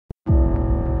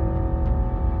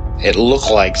It looked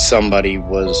like somebody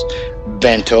was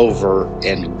bent over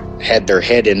and had their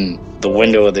head in the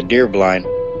window of the deer blind.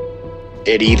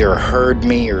 It either heard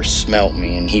me or smelt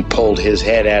me, and he pulled his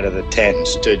head out of the tent and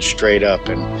stood straight up,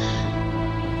 and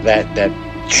that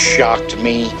shocked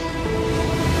me.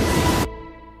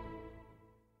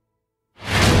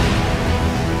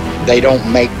 They don't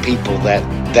make people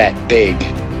that big.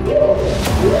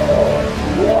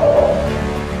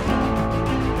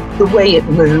 The way it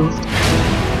moved,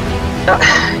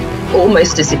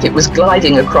 almost as if it was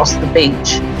gliding across the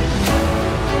beach.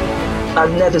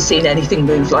 I've never seen anything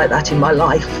move like that in my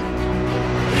life.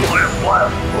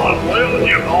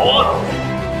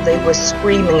 They were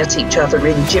screaming at each other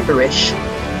in gibberish.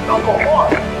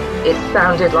 It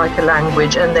sounded like a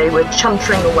language, and they were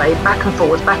chuntering away back and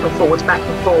forwards, back and forwards, back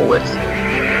and forwards.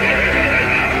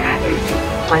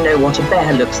 I know what a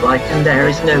bear looks like, and there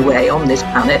is no way on this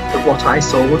planet that what I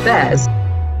saw were bears.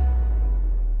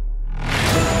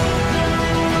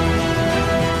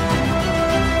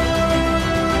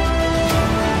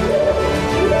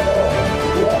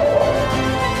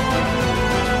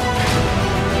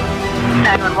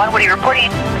 911, what are you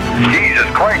reporting? Jesus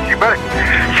Christ, you better...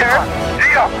 Sir?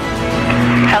 Zia!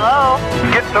 Hello?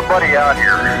 Get somebody out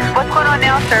here. What's going on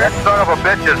now, sir? That son of a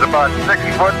bitch is about 6'9",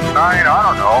 I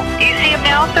don't know. Do you see him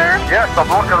now, sir? Yes, I'm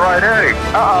looking right at him.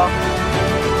 Uh-oh.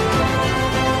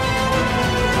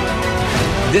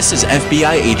 This is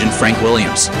FBI agent Frank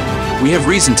Williams. We have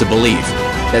reason to believe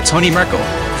that Tony Merkel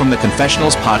from the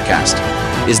Confessionals podcast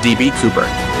is DB Cooper.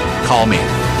 Call me.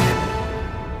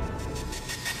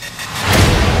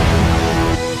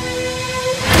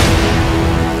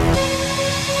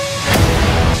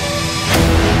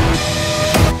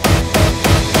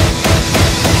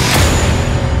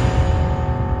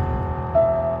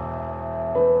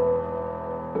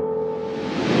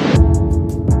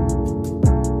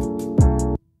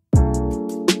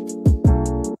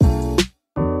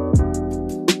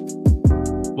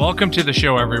 Welcome to the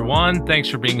show, everyone. Thanks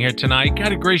for being here tonight.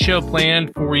 Got a great show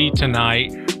planned for you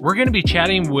tonight. We're going to be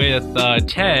chatting with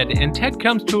Ted, and Ted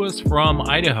comes to us from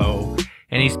Idaho,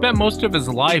 and he spent most of his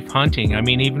life hunting. I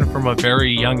mean, even from a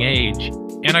very young age.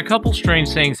 And a couple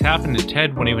strange things happened to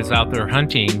Ted when he was out there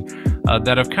hunting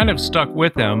that have kind of stuck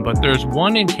with him. But there's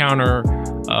one encounter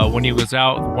when he was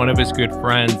out with one of his good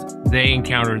friends. They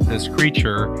encountered this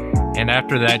creature, and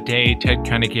after that day, Ted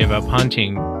kind of gave up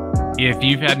hunting. If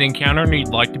you've had an encounter and you'd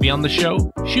like to be on the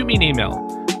show, shoot me an email.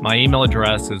 My email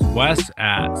address is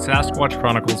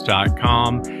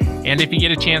wes@sasquatchchronicles.com. And if you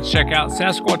get a chance, check out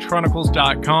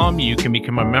sasquatchchronicles.com. You can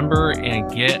become a member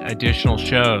and get additional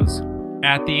shows.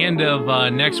 At the end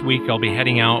of next week, I'll be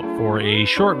heading out for a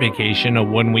short vacation, a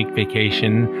 1-week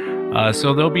vacation.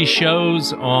 So there'll be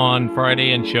shows on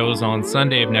Friday and shows on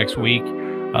Sunday of next week.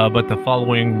 But the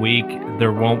following week,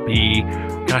 there won't be.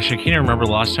 Gosh, I can't remember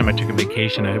the last time I took a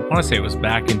vacation. I want to say it was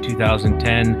back in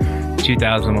 2010,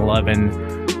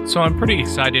 2011. So I'm pretty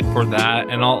excited for that,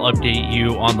 and I'll update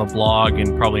you on the blog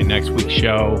and probably next week's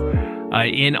show.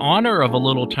 In honor of a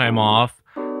little time off,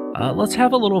 let's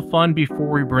have a little fun before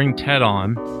we bring Ted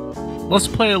on. Let's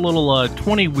play a little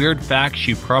 20 weird facts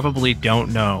you probably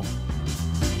don't know.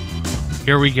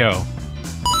 Here we go.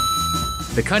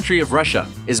 The country of Russia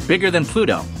is bigger than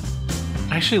Pluto.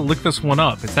 I actually looked this one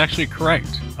up. It's actually correct.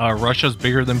 Russia's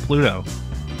bigger than Pluto.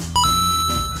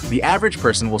 The average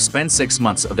person will spend 6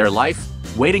 months of their life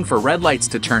waiting for red lights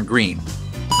to turn green.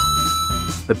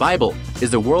 The Bible is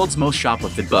the world's most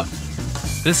shoplifted book.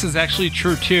 This is actually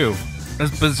true too.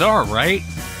 It's bizarre, right?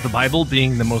 The Bible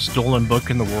being the most stolen book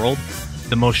in the world,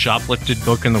 the most shoplifted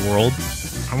book in the world.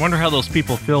 I wonder how those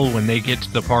people feel when they get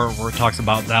to the part where it talks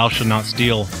about thou shalt not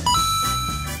steal.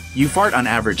 You fart on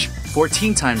average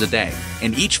 14 times a day,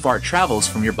 and each fart travels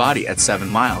from your body at 7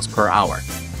 miles per hour.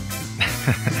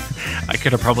 I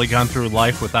could have probably gone through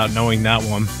life without knowing that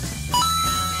one.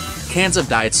 Cans of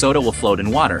diet soda will float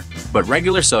in water, but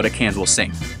regular soda cans will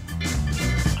sink.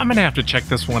 I'm going to have to check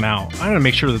this one out. I'm going to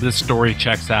make sure that this story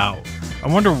checks out. I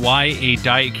wonder why a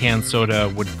diet can soda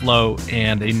would float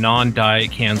and a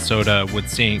non-diet can soda would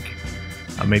sink.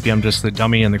 Maybe I'm just the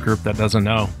dummy in the group that doesn't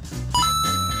know.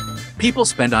 People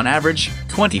spend on average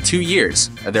 22 years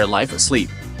of their life asleep.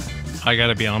 I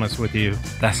gotta be honest with you,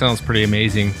 that sounds pretty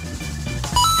amazing.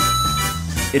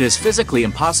 It is physically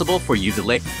impossible for you to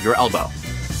lick your elbow.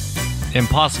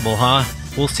 Impossible, huh?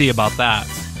 We'll see about that.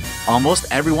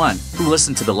 Almost everyone who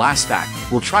listened to the last fact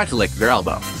will try to lick their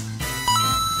elbow.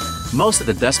 Most of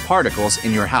the dust particles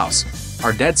in your house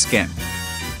are dead skin.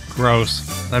 Gross.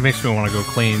 That makes me want to go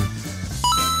clean.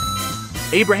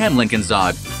 Abraham Lincoln's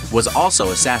dog was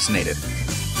also assassinated.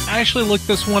 I actually looked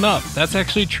this one up. That's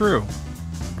actually true.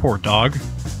 Poor dog.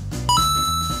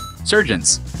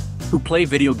 Surgeons, who play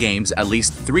video games at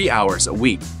least 3 hours a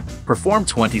week, perform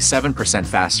 27%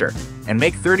 faster and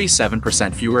make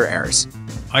 37% fewer errors.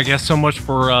 I guess so much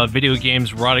for video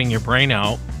games rotting your brain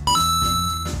out.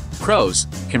 Crows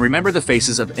can remember the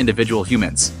faces of individual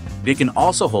humans. They can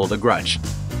also hold a grudge.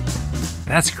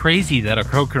 That's crazy that a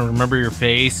crow can remember your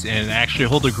face and actually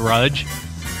hold a grudge.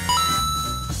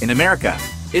 In America,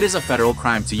 it is a federal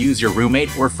crime to use your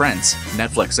roommate or friend's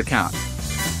Netflix account.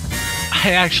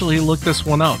 I actually looked this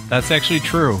one up. That's actually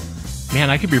true. Man,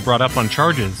 I could be brought up on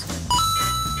charges.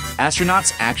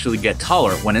 Astronauts actually get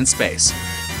taller when in space.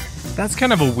 That's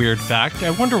kind of a weird fact. I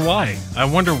wonder why.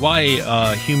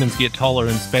 Humans get taller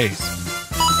in space.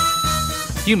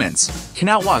 Humans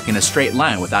cannot walk in a straight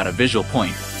line without a visual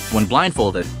point. When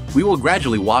blindfolded, we will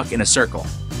gradually walk in a circle.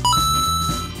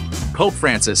 Pope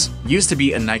Francis used to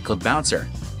be a nightclub bouncer.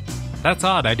 That's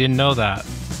odd. I didn't know that.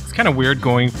 It's kind of weird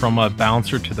going from a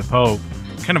bouncer to the Pope.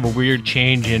 Kind of a weird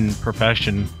change in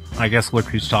profession. I guess look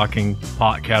who's talking,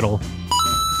 pot kettle.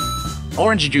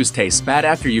 Orange juice tastes bad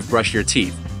after you've brushed your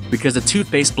teeth because the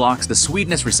toothpaste blocks the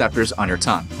sweetness receptors on your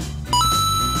tongue.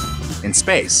 In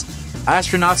space,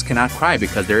 astronauts cannot cry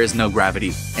because there is no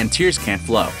gravity and tears can't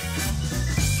flow.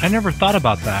 I never thought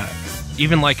about that.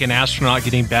 Even like an astronaut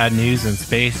getting bad news in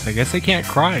space, I guess they can't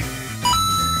cry.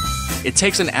 It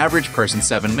takes an average person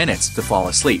 7 minutes to fall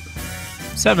asleep.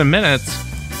 7 minutes?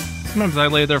 Sometimes I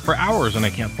lay there for hours and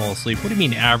I can't fall asleep. What do you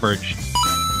mean average?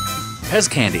 Pez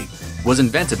candy was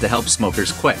invented to help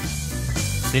smokers quit.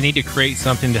 They need to create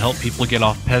something to help people get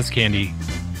off Pez candy.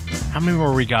 How many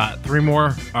more we got? 3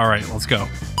 more? Alright, let's go.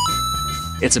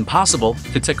 It's impossible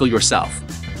to tickle yourself.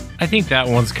 I think that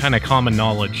one's kind of common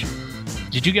knowledge.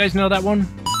 Did you guys know that one?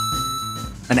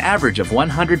 An average of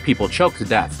 100 people choke to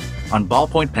death on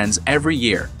ballpoint pens every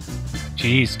year.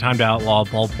 Jeez, time to outlaw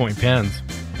ballpoint pens.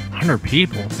 100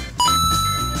 people?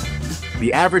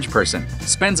 The average person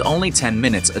spends only 10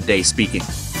 minutes a day speaking.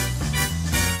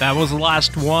 That was the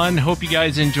last one. Hope you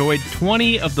guys enjoyed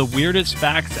 20 of the weirdest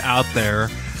facts out there.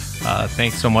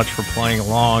 Thanks so much for playing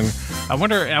along. I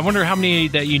wonder how many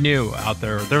that you knew out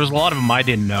there. There was a lot of them I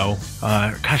didn't know.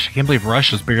 Gosh, I can't believe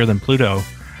Russia's bigger than Pluto.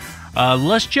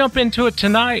 Let's jump into it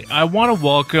tonight. I want to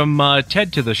welcome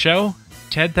Ted to the show.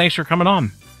 Ted, thanks for coming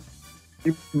on.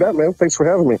 You bet, man. Thanks for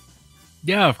having me.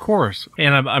 Yeah, of course.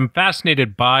 And I'm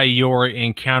fascinated by your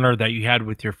encounter that you had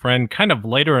with your friend kind of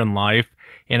later in life.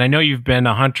 And I know you've been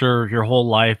a hunter your whole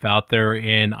life out there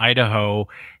in Idaho,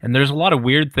 and there's a lot of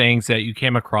weird things that you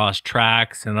came across,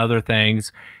 tracks and other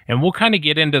things, and we'll kind of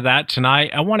get into that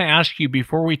tonight. I want to ask you,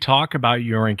 before we talk about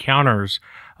your encounters,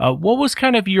 what was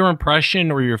kind of your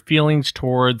impression or your feelings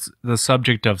towards the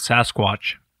subject of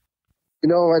Sasquatch? You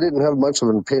know, I didn't have much of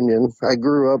an opinion. I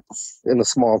grew up in a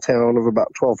small town of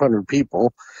about 1,200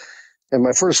 people, and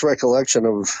my first recollection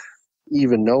of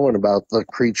even knowing about the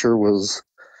creature was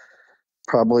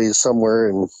probably somewhere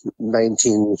in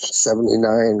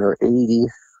 1979 or 80.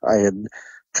 I had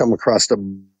come across a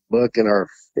book in our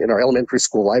elementary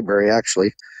school library,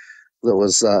 actually, that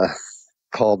was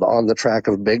called On the Track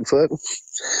of Bigfoot.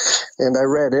 And I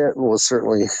read it and was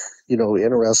certainly,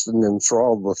 interested and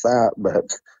enthralled with that.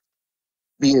 But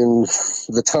being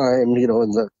the time,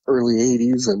 in the early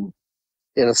 80s and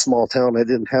in a small town, I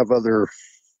didn't have other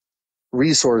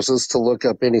resources to look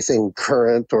up anything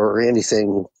current or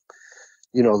anything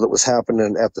that was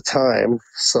happening at the time.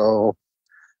 So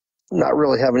not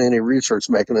really having any research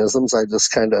mechanisms, I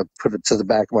just kind of put it to the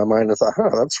back of my mind and thought,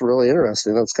 that's really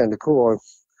interesting. That's kind of cool.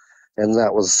 And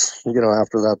that was,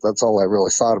 after that, that's all I really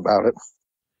thought about it.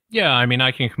 Yeah, I mean,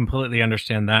 I can completely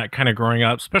understand that. Kind of growing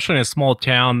up, especially in a small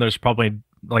town, there's probably,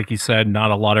 like you said,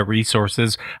 not a lot of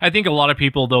resources. I think a lot of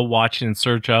people, they'll watch in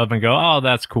search of and go, oh,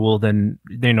 that's cool. Then,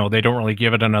 they don't really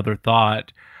give it another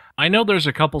thought. I know there's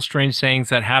a couple strange things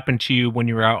that happened to you when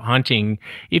you were out hunting.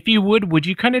 If you would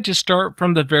you kind of just start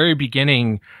from the very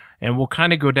beginning, and we'll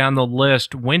kind of go down the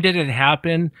list. When did it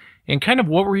happen, and kind of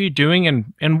what were you doing,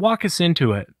 and walk us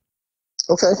into it?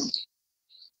 Okay.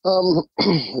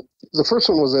 The first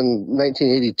one was in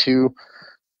 1982.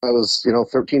 I was,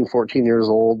 13, 14 years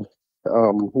old,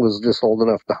 was just old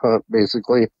enough to hunt,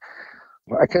 basically.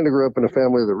 I kind of grew up in a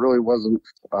family that really wasn't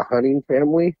a hunting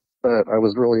family, but I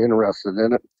was really interested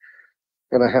in it.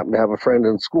 And I happened to have a friend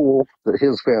in school that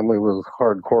his family was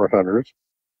hardcore hunters.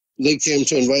 They came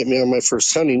to invite me on my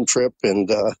first hunting trip, and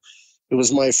it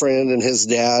was my friend and his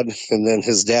dad, and then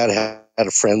his dad had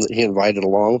a friend that he invited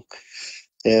along.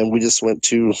 And we just went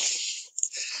to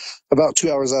about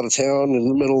 2 hours out of town in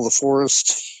the middle of the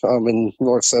forest in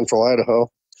north central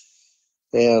Idaho,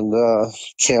 and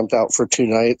camped out for 2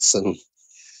 nights. And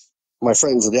my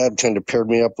friend's dad kind of paired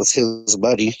me up with his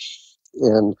buddy,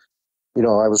 and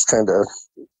I was kind of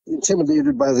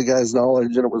intimidated by the guy's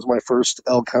knowledge, and it was my first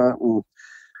elk hunt. And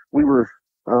we were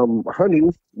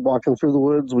hunting, walking through the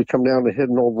woods. We come down to hit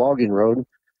an old logging road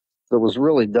that was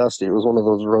really dusty. It was one of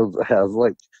those roads that has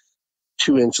like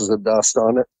 2 inches of dust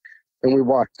on it. And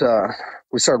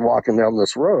we started walking down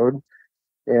this road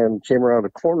and came around a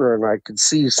corner, and I could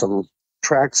see some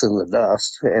tracks in the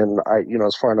dust. And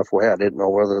it's far enough away, I didn't know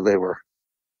whether they were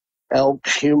elk,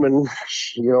 human,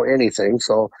 anything.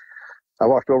 So I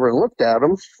walked over and looked at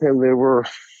them, and they were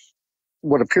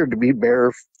what appeared to be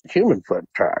bare human foot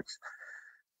tracks.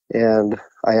 And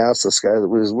I asked this guy that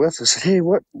was with us, I said, "Hey,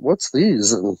 what's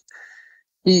these?" And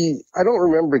I don't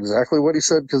remember exactly what he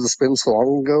said because it's been so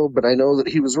long ago, but I know that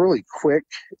he was really quick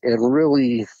and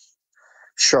really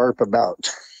sharp about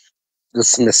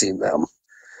dismissing them.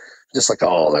 Just like,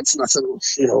 "Oh, that's nothing,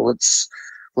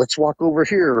 let's walk over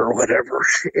here," or whatever.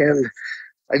 And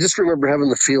I just remember having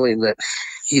the feeling that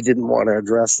he didn't want to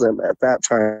address them at that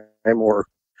time or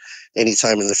any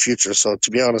time in the future. So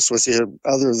to be honest with you,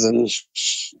 other than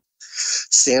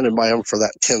standing by him for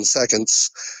that 10 seconds,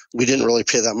 we didn't really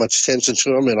pay that much attention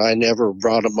to him, and I never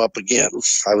brought him up again.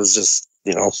 I was just,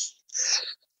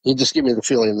 he just gave me the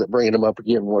feeling that bringing him up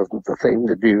again wasn't the thing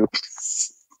to do.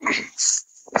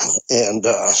 And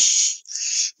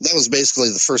that was basically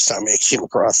the first time I came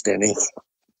across Denny.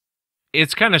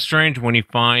 It's kind of strange when you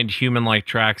find human-like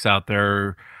tracks out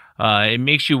there. It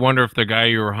makes you wonder if the guy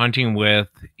you were hunting with,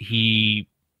 he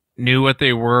knew what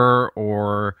they were,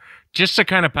 or just to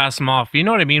kind of pass them off. You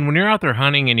know what I mean? When you're out there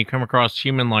hunting and you come across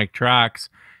human-like tracks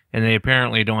and they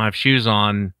apparently don't have shoes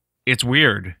on, it's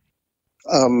weird.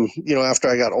 After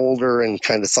I got older and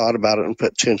kind of thought about it and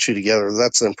put two and two together,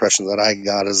 that's the impression that I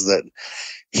got, is that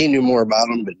he knew more about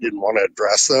them but didn't want to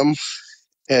address them.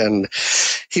 And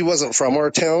he wasn't from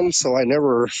our town, so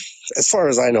as far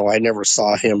as I know, I never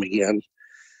saw him again.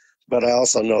 But I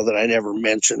also know that I never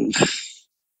mentioned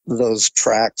those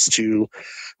tracks to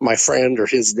my friend or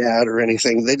his dad or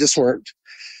anything. They just weren't,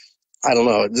 I don't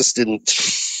know, it just didn't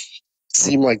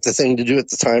seem like the thing to do at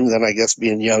the time. Then I guess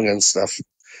being young and stuff,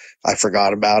 I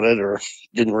forgot about it or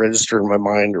didn't register in my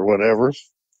mind or whatever.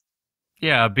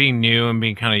 Yeah, being new and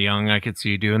being kind of young, I could see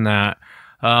you doing that.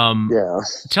 Yeah.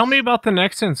 Tell me about the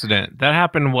next incident. That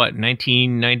happened, what,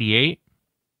 1998?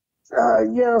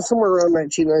 Yeah, somewhere around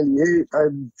 1998.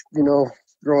 I'd,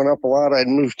 growing up a lot, I'd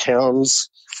moved towns,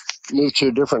 moved to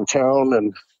a different town,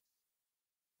 and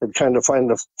I'd kind of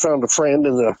found a friend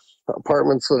in the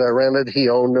apartments that I rented. He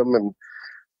owned them, and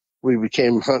we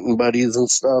became hunting buddies and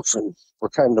stuff. And we're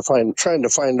trying to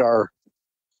find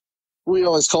we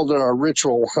always called it our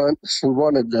ritual hunt. We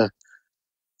wanted to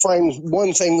find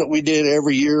one thing that we did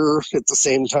every year at the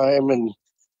same time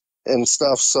and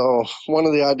stuff. So one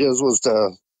of the ideas was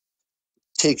to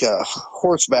take a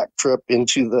horseback trip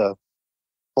into the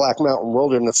Black Mountain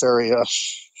Wilderness area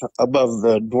above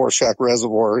the Dvorak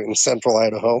Reservoir in central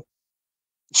Idaho.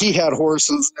 He had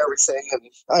horses and everything, and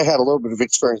I had a little bit of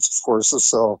experience with horses,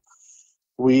 so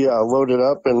we loaded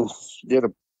up and did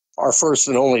our first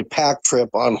and only pack trip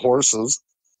on horses,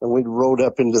 and we rode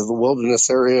up into the wilderness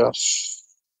area.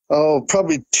 Oh,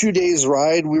 probably 2 days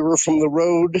ride we were from the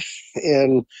road,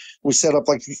 and we set up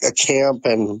like a camp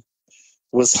and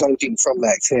was hunting from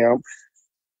that camp.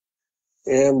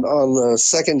 And on the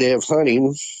second day of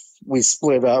hunting, we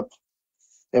split up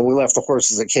and we left the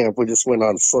horses at camp. We just went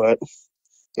on foot,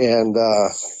 and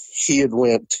he had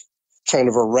went kind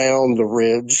of around the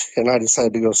ridge, and I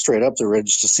decided to go straight up the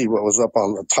ridge to see what was up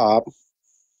on the top.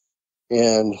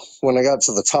 And when I got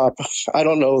to the top, I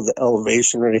don't know the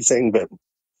elevation or anything, but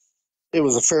it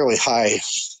was a fairly high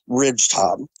ridge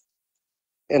top.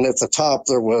 And at the top,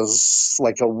 there was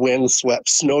like a windswept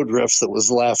snowdrift that was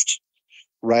left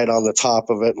right on the top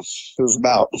of it. It was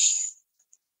about,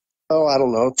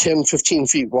 10, 15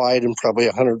 feet wide and probably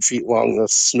 100 feet long, the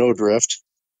snowdrift,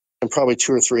 and probably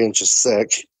 2 or 3 inches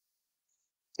thick.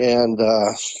 And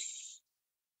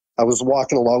I was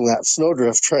walking along that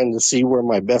snowdrift trying to see where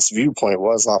my best viewpoint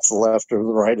was, off the left or the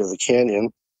right of the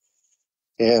canyon.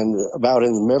 And about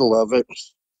in the middle of it,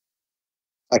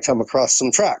 I come across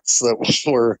some tracks that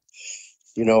were,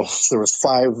 there was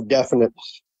 5 definite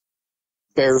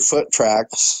barefoot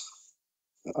tracks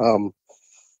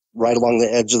right along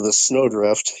the edge of the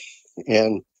snowdrift.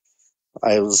 And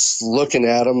I was looking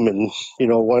at them and,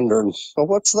 wondering, well,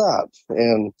 what's that?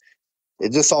 And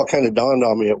it just all kind of dawned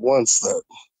on me at once that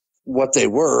what they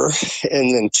were,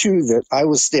 and then 2, that I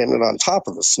was standing on top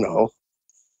of the snow.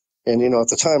 And, at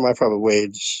the time I probably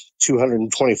weighed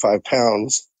 225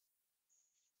 pounds.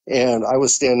 And I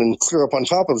was standing clear up on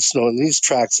top of the snow, and these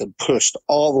tracks had pushed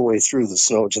all the way through the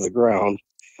snow to the ground.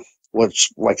 which,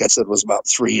 like I said, was about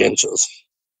 3 inches.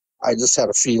 I just had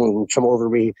a feeling come over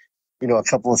me, a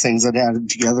couple of things I'd added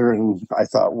together, and I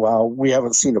thought, wow, we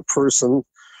haven't seen a person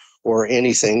or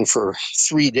anything for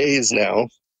 3 days now,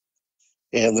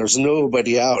 and there's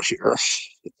nobody out here,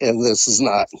 and this is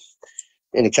not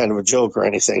any kind of a joke or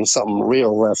anything. Something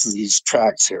real left these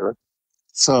tracks here.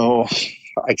 So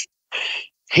I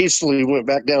hastily went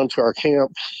back down to our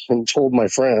camp and told my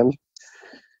friend,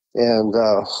 and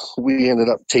we ended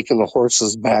up taking the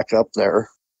horses back up there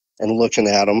and looking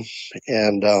at them.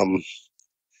 And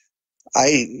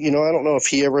I don't know if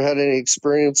he ever had any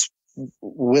experience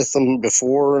with them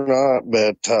before or not,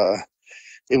 but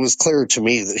it was clear to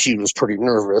me that he was pretty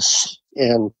nervous.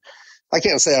 And I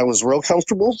can't say I was real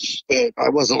comfortable, but I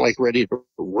wasn't like ready to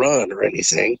run or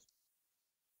anything.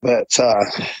 But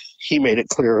he made it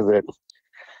clear that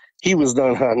he was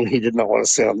done hunting. He did not want to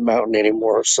stay on the mountain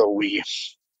anymore. So we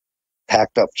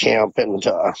packed up camp and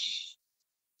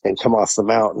come off the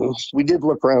mountain. We did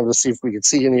look around to see if we could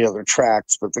see any other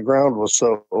tracks, but the ground was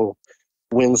so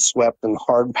windswept and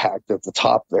hard packed at the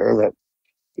top there that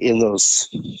in the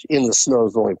snow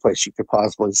is the only place you could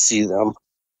possibly see them.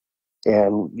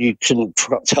 And you couldn't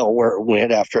tell where it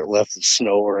went after it left the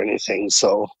snow or anything.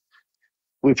 So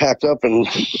we packed up and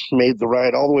made the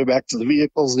ride all the way back to the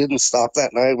vehicles. Didn't stop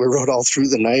that night. We rode all through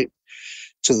the night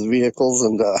to the vehicles,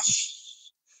 and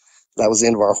that was the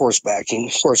end of our horseback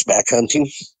hunting.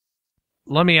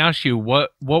 Let me ask you,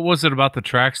 what was it about the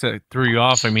tracks that threw you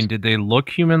off? I mean, did they look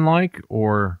human-like,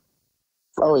 or?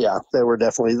 Oh yeah, they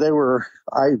were.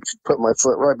 I put my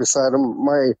foot right beside them.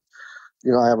 I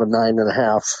have a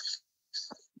 9.5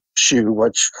 shoe,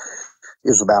 which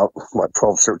is about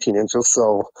 12, 13 inches.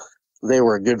 So they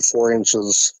were a good 4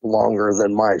 inches longer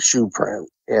than my shoe print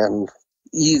and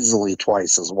easily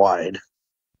twice as wide.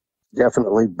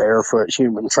 Definitely barefoot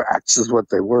human tracks is what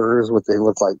they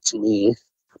look like to me.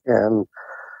 And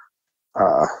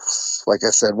like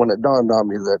I said, when it dawned on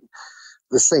me that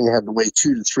this thing had to weigh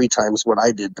 2 to 3 times what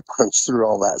I did to punch through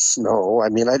all that snow. I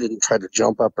mean, I didn't try to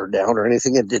jump up or down or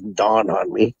anything. It didn't dawn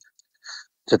on me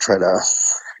to try to,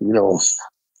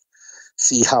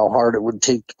 see how hard it would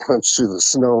take to punch through the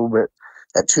snow. But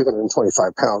at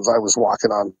 225 pounds, I was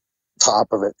walking on top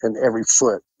of it, and every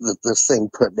foot that this thing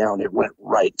put down, it went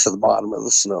right to the bottom of the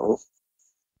snow.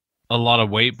 A lot of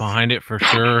weight behind it for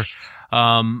sure.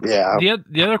 Yeah.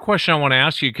 The other question I want to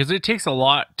ask you, because it takes a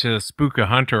lot to spook a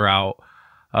hunter out.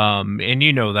 And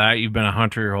you know that you've been a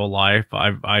hunter your whole life.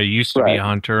 I used to be a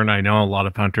hunter, and I know a lot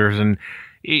of hunters, and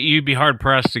you'd be hard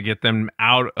pressed to get them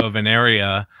out of an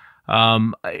area.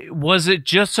 Was it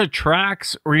just the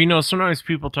tracks, or sometimes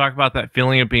people talk about that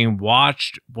feeling of being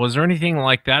watched? Was there anything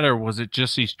like that, or was it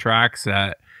just these tracks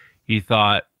that you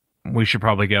thought we should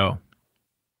probably go?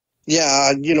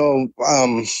 Yeah,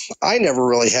 I never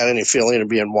really had any feeling of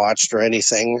being watched or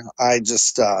anything. I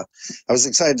just I was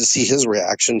excited to see his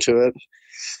reaction to it.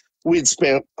 We'd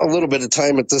spent a little bit of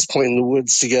time at this point in the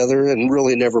woods together and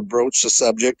really never broached the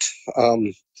subject.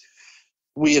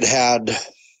 We had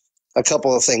a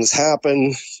couple of things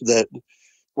happen that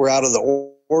were out of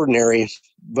the ordinary,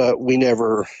 but we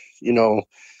never, and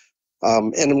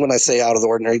when I say out of the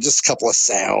ordinary, just a couple of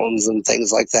sounds and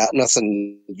things like that.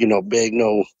 Nothing, big,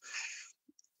 no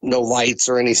lights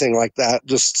or anything like that,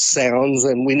 just sounds.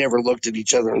 And we never looked at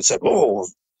each other and said, oh,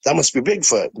 that must be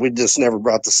Bigfoot. We just never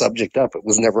brought the subject up. It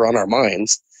was never on our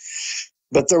minds.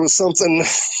 But there was something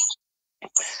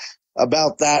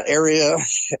about that area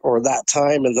or that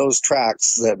time and those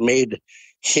tracks that made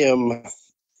him,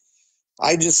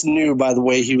 I just knew by the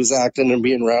way he was acting and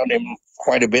being around him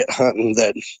quite a bit hunting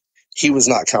that he was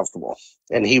not comfortable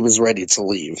and he was ready to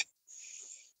leave.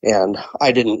 And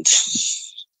I didn't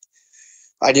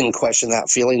question that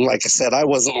feeling. Like I said, I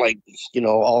wasn't like,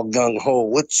 all gung-ho,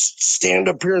 let's stand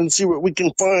up here and see what we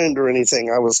can find or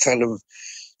anything. I was kind of,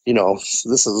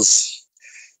 this is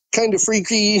kind of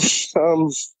freaky.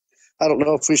 I don't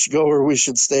know if we should go or we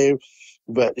should stay,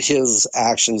 but his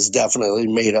actions definitely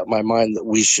made up my mind that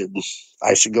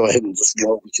I should go ahead and just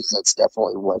go, because that's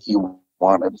definitely what he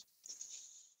wanted.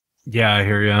 Yeah, I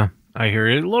hear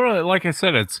you. Literally, like I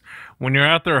said, it's when you're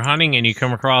out there hunting and you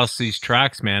come across these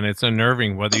tracks, man, it's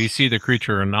unnerving whether you see the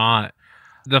creature or not.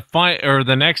 The fight or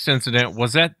the next incident,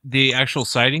 was that the actual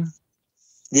sighting?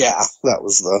 Yeah, that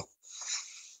was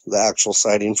the actual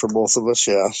sighting for both of us.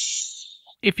 Yeah.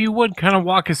 If you would kind of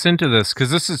walk us into this,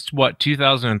 because this is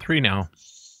 2003 now.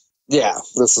 Yeah,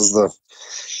 this is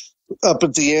up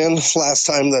at the end, last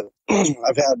time that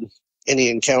I've had any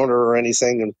encounter or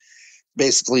anything, and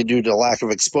basically due to lack of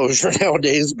exposure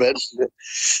nowadays. But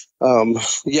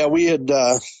yeah, we had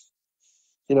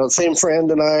Same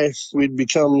friend and I, we'd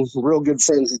become real good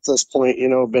friends at this point,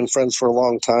 been friends for a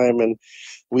long time. And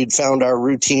we'd found our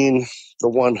routine, the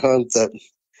one hunt that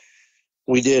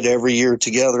we did every year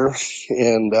together.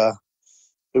 And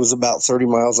it was about 30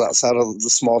 miles outside of the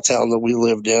small town that we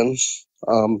lived in.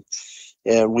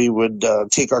 And we would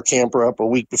take our camper up a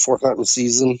week before hunting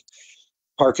season,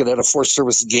 park it at a Forest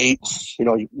Service gate.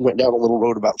 You went down a little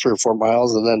road about 3 or 4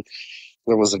 miles, and then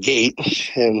there was a gate.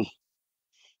 And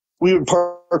we would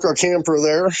park our camper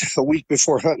there a week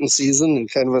before hunting season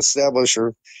and kind of establish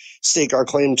or stake our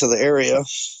claim to the area.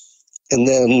 And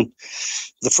then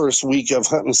the first week of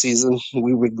hunting season,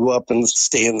 we would go up and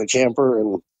stay in the camper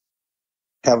and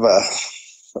have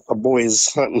a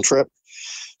boys hunting trip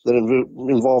that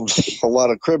involved a lot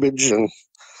of cribbage and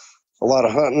a lot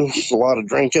of hunting, a lot of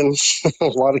drinking, a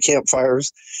lot of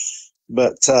campfires.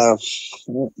 But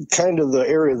kind of the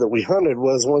area that we hunted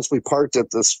was, once we parked at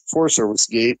this Forest Service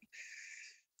gate,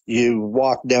 you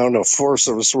walk down a Forest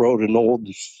Service road, an old,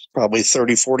 probably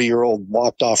 30, 40-year-old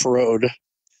blocked off road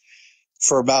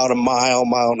for about a mile,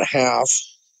 mile and a half.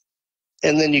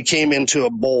 And then you came into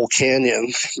a bowl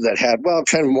canyon that had,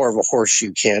 kind of more of a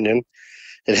horseshoe canyon.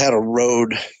 It had a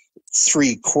road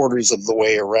 3/4 of the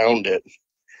way around it.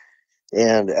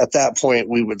 And at that point,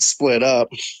 we would split up.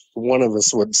 One of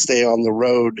us would stay on the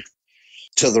road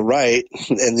to the right,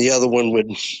 and the other one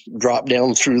would drop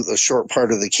down through the short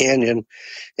part of the canyon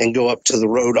and go up to the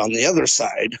road on the other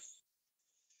side.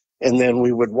 And then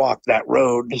we would walk that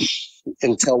road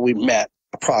until we met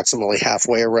approximately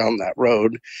halfway around that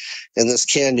road. And this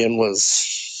canyon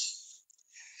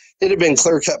it had been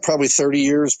clear cut probably 30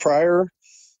 years prior,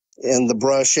 and the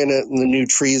brush in it and the new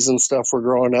trees and stuff were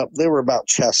growing up. They were about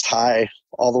chest high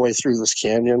all the way through this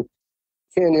canyon.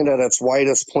 Canyon at its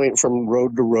widest point from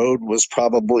road to road was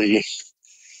probably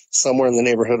somewhere in the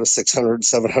neighborhood of 600,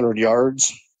 700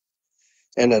 yards.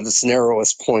 And at its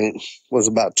narrowest point was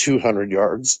about 200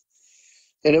 yards.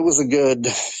 And it was a good,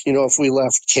 if we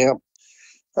left camp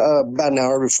about an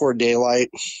hour before daylight,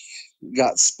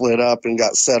 got split up and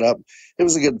got set up, it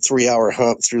was a good 3-hour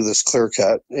hunt through this clear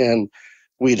cut. And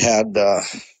we did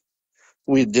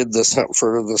this hunt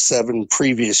for the 7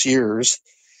 previous years.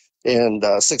 And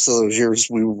 6 of those years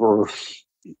we were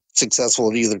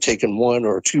successful at either taking 1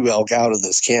 or 2 elk out of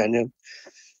this canyon.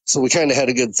 So we kind of had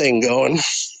a good thing going.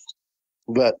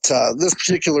 But this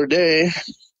particular day,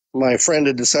 my friend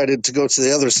had decided to go to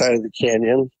the other side of the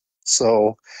canyon.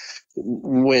 So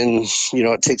when,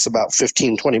 it takes about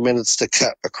 15, 20 minutes to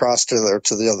cut across to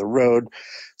the other road.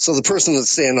 So the person that's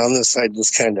staying on this side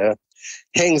just kind of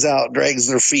hangs out, drags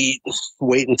their feet,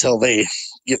 wait until they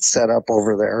get set up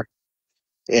over there.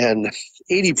 And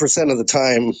 80% of the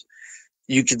time,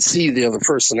 you could see the other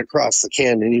person across the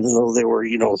canyon, even though they were,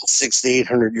 600 to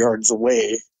 800 yards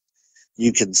away.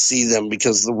 You could see them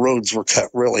because the roads were cut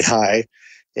really high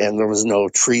and there was no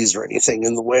trees or anything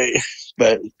in the way.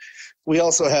 But we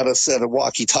also had a set of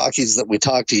walkie-talkies that we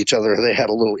talked to each other. They had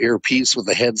a little earpiece with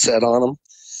a headset on them,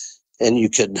 and you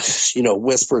could,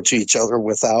 whisper to each other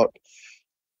without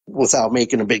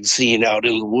making a big scene out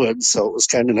in the woods. So it was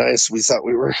kind of nice. We thought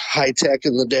we were high tech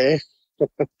in the day.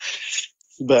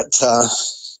 But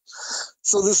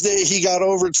so this day he got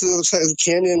over to the other side of the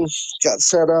canyon, got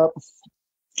set up.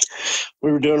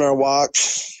 We were doing our walk,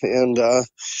 and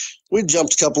we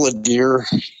jumped a couple of deer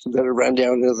that had run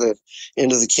down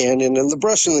into the canyon. And the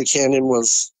brush in the canyon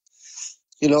was,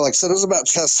 like I said, it was about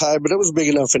chest high, but it was big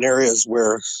enough in areas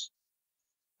where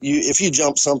if you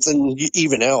jump something,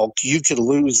 even elk, you could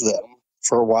lose them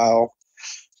for a while.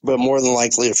 But more than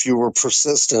likely, if you were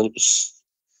persistent,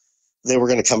 they were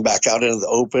going to come back out into the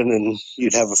open, and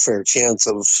you'd have a fair chance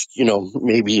of,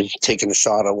 maybe taking a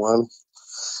shot at one.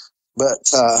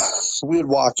 But we had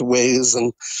walked a ways,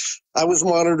 and I was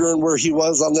monitoring where he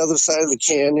was on the other side of the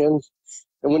canyon.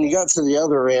 And when you got to the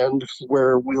other end,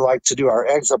 where we like to do our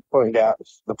exit point at,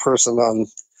 the person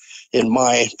in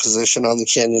my position on the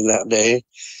canyon that day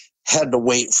had to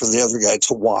wait for the other guy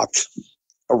to walk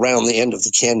around the end of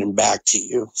the canyon back to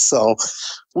you. So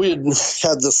we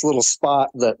had this little spot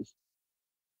that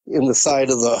in the side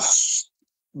of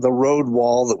the road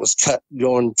wall that was cut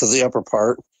going to the upper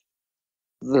part.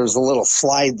 There's a little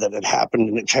slide that had happened,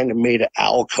 and it kind of made an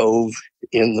alcove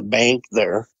in the bank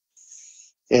there.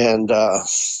 And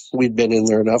we'd been in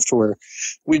there enough to where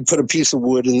we'd put a piece of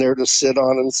wood in there to sit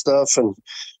on and stuff. And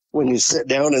when you sit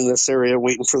down in this area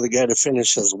waiting for the guy to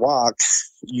finish his walk,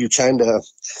 you kind of,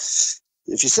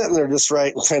 if you're sitting there just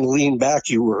right and kind of lean back,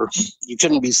 you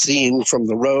couldn't be seen from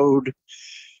the road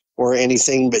or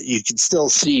anything, but you could still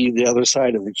see the other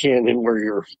side of the canyon where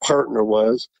your partner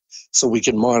was, so we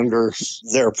could monitor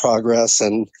their progress.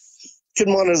 And could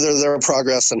monitor their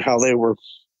progress and how they were,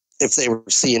 if they were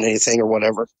seeing anything or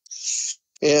whatever.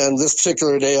 And this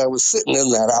particular day, I was sitting in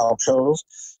that alcove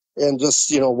and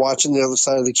just, watching the other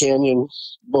side of the canyon,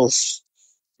 both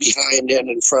behind and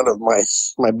in front of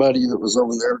my buddy that was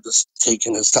over there, just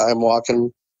taking his time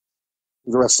walking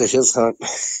the rest of his hunt.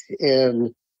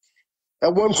 And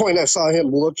at one point, I saw him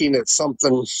looking at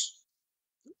something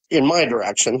in my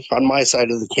direction on my side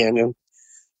of the canyon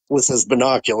with his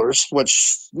binoculars,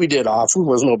 which we did often,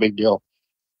 was no big deal.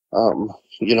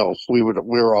 We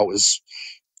were always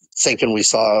thinking we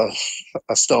saw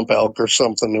a stump elk or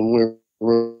something, and we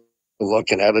were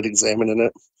looking at it, examining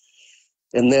it.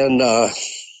 And then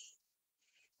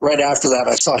right after that,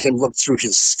 I saw him look through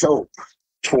his scope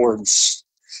towards,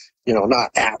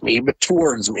 not at me, but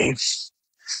towards me.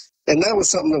 And that was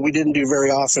something that we didn't do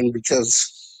very often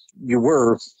because you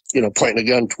were, pointing a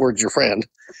gun towards your friend.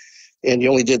 And you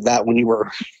only did that when you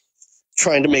were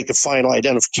trying to make a final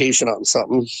identification on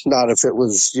something, not if it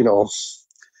was,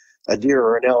 a deer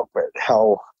or an elk, but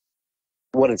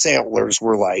what its antlers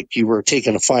were like. You were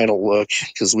taking a final look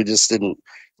because we just didn't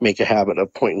make a habit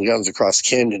of pointing guns across the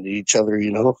canyon at each other,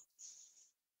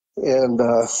 And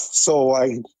so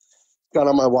I got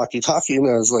on my walkie-talkie and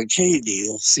I was like, hey, do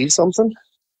you see something?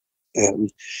 And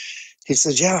he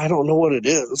says, yeah, I don't know what it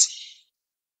is.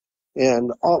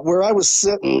 And where I was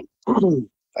sitting,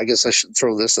 I guess I should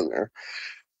throw this in there.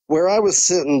 Where I was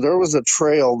sitting, there was a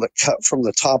trail that cut from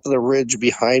the top of the ridge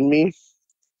behind me.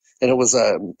 And it was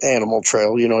an animal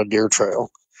trail, a deer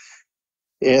trail.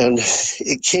 And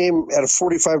it came at a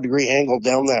 45-degree angle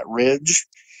down that ridge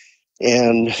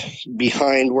and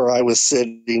behind where I was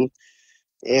sitting.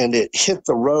 And it hit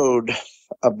the road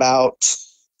about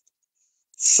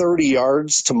 30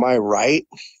 yards to my right.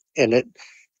 And it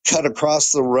cut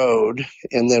across the road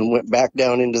and then went back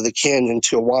down into the canyon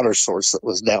to a water source that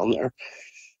was down there.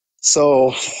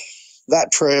 So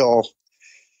that trail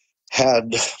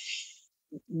had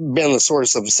been the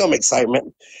source of some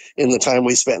excitement in the time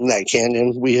we spent in that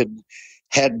canyon. We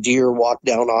had deer walk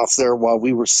down off there while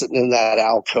we were sitting in that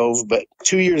alcove. But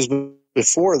 2 years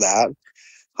before that,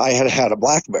 I had a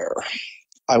black bear.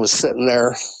 I was sitting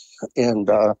there, and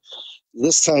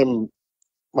this time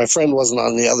my friend wasn't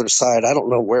on the other side. I don't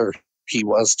know where he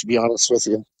was, to be honest with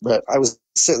you. But I was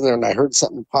sitting there, and I heard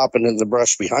something popping in the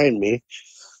brush behind me.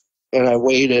 And I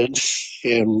waited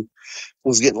and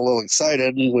was getting a little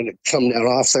excited. And when it come down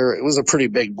off there, it was a pretty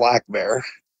big black bear.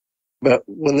 But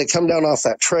when they come down off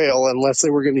that trail, unless they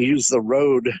were going to use the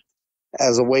road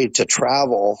as a way to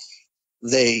travel,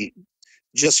 they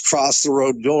just cross the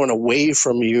road going away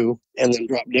from you and then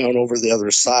drop down over the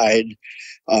other side.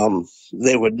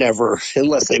 They would never,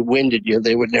 unless they winded you,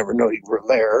 they would never know you were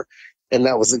there. And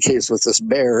that was the case with this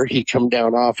bear. He come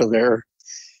down off of there,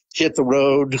 hit the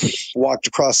road, walked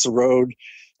across the road,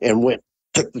 and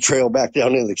took the trail back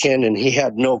down into the canyon. He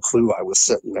had no clue I was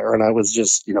sitting there, and I was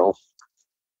just,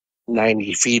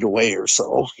 90 feet away or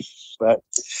so. But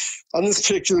on this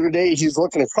particular day, he's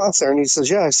looking across there, and he says,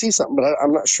 yeah, I see something, but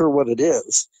I'm not sure what it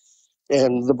is.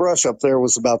 And the brush up there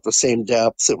was about the same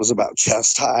depth. It was about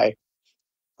chest high.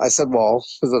 I said, well,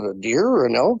 is it a deer or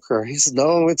an elk? Or he said,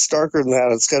 no, it's darker than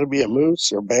that. It's got to be a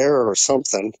moose or bear or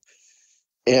something.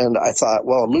 And I thought,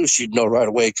 well, a moose you'd know right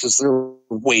away because they're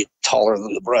way taller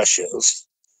than the brush is.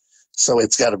 So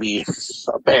it's got to be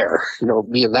a bear.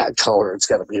 Being that color, it's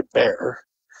got to be a bear.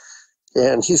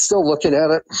 And he's still looking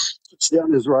at it, puts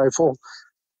down his rifle.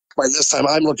 By this time,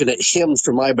 I'm looking at him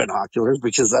through my binoculars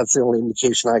because that's the only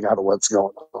indication I got of what's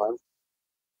going on.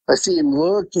 I see him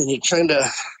look, and he kind of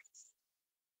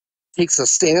takes a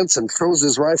stance and throws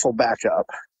his rifle back up.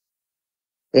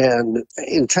 And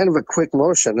in kind of a quick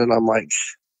motion, and I'm like,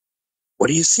 what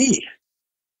do you see?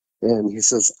 And he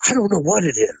says, I don't know what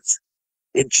it is.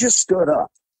 It just stood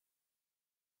up.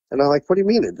 And I'm like, what do you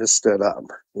mean it just stood up?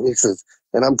 And he says,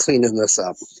 and I'm cleaning this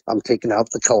up. I'm taking out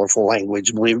the colorful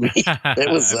language, believe me.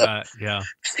 It was, yeah.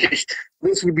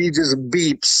 This would be just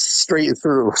beeps straight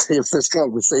through if this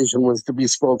conversation was to be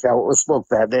spoke out, was spoke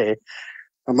that day.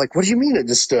 I'm like, what do you mean it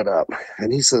just stood up?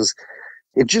 And he says,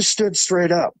 it just stood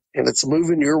straight up and it's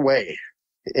moving your way.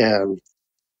 And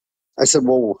I said,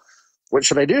 well, what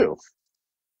should I do?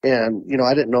 And,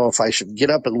 I didn't know if I should get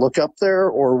up and look up there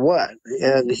or what.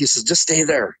 And he says, just stay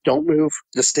there. Don't move.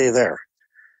 Just stay there.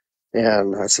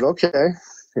 And I said, okay.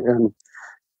 And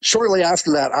shortly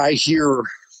after that, I hear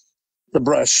the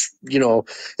brush,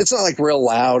 it's not like real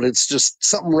loud. It's just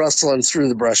something rustling through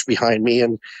the brush behind me.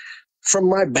 And from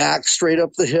my back straight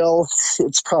up the hill,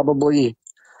 it's probably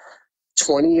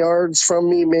 20 yards from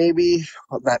me, maybe,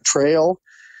 that trail.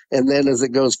 And then as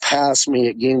it goes past me,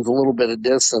 it gains a little bit of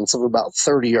distance of about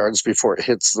 30 yards before it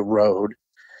hits the road.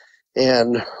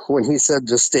 And when he said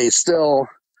to stay still,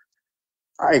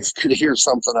 I could hear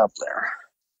something up there.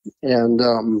 And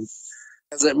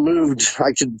as it moved,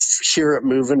 I could hear it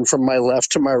moving from my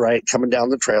left to my right coming down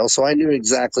the trail. So I knew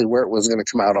exactly where it was going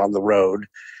to come out on the road.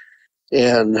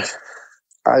 And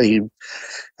I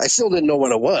still didn't know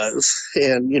what it was.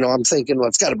 And, I'm thinking, well,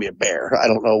 it's got to be a bear. I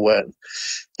don't know what.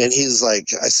 And he's like,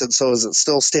 I said, so is it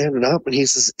still standing up? And he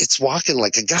says, it's walking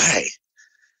like a guy.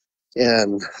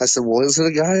 And I said, well, is it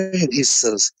a guy? And he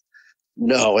says,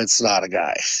 no, it's not a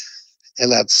guy.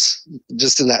 And that's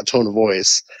just in that tone of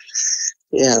voice.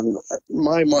 And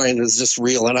my mind is just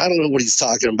reeling. I don't know what he's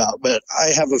talking about, but I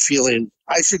have a feeling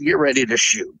I should get ready to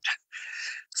shoot.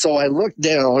 So I look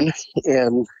down,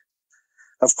 and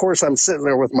of course I'm sitting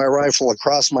there with my rifle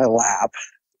across my lap,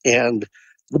 and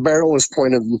the barrel is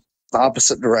pointed the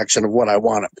opposite direction of what I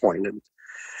want it pointed.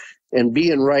 And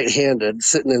being right-handed,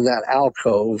 sitting in that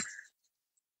alcove,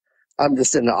 I'm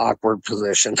just in an awkward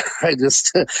position. I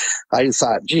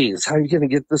thought, geez, how are you going to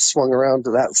get this swung around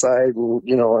to that side and,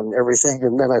 and everything?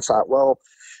 And then I thought, well,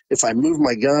 if I move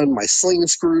my gun, my sling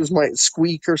screws might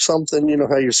squeak or something. You know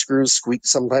how your screws squeak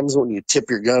sometimes when you tip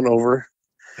your gun over?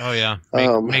 Oh, yeah.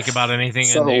 Make about anything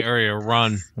in the area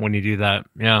run when you do that.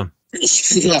 Yeah.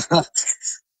 Yeah.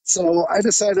 So I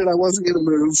decided I wasn't going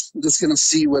to move. I'm just going to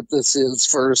see what this is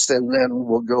first, and then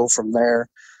we'll go from there.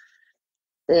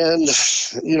 And,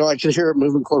 I could hear it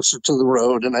moving closer to the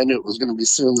road, and I knew it was going to be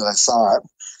soon that I saw it.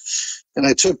 And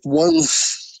I took one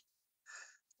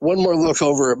more look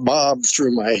over at Bob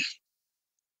through my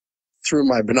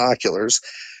binoculars,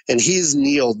 and he's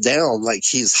kneeled down like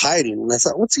he's hiding. And I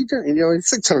thought, what's he doing? He's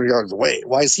 600 yards away.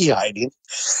 Why is he hiding?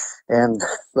 And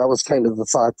that was kind of the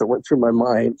thought that went through my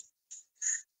mind.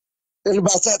 And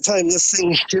about that time, this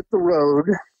thing hit the road,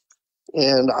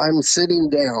 and I'm sitting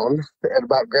down at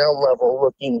about ground level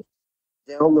looking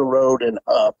down the road and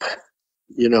up,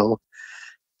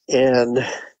 and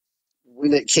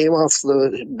when it came off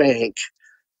the bank,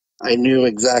 I knew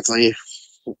exactly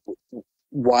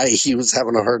why he was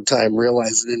having a hard time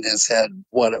realizing in his head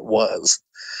what it was,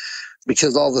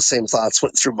 because all the same thoughts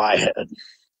went through my head.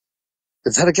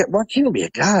 Is that a guy? Well, it can't be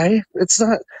a guy. It's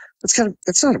not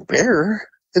a bear.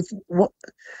 It's what?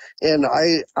 And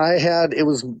it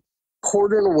was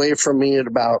quartering away from me at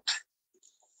about,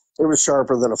 it was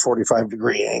sharper than a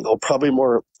 45-degree angle, probably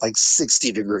more like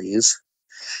 60 degrees.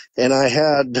 And I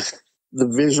had the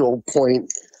visual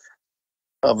point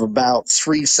of about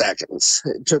 3 seconds.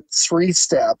 It took 3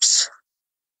 steps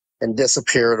and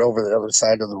disappeared over the other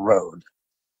side of the road.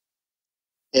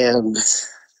 And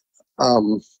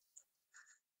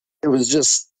it was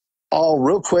just all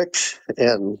real quick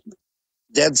and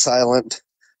dead silent.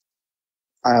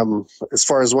 As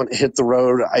far as when it hit the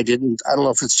road, I don't know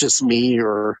if it's just me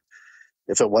or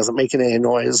if it wasn't making any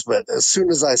noise, but as soon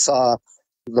as I saw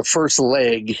the first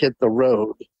leg hit the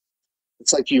road,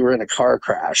 it's like you were in a car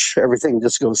crash. Everything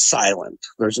just goes silent.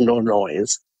 There's no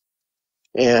noise.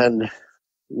 And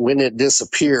when it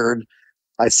disappeared,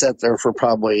 I sat there for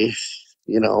probably,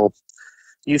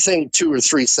 you think 2 or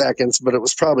 3 seconds, but it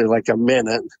was probably like a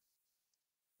minute.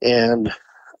 And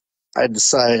I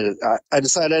decided I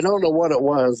don't know what it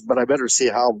was, but I better see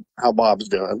how Bob's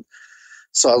doing.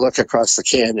 So I look across the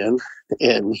canyon,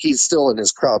 and he's still in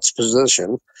his crouched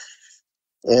position.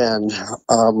 And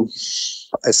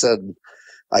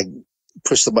I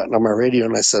pushed the button on my radio,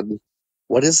 and I said,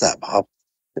 "What is that, Bob?"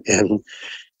 And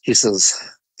he says,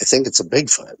 "I think it's a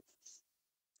Bigfoot."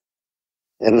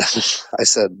 And I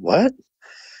said, "What?"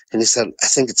 And he said, "I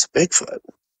think it's a Bigfoot."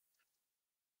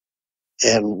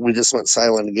 And we just went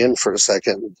silent again for a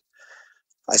second.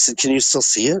 I said, "Can you still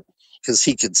see it?" Because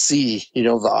he could see, the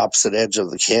opposite edge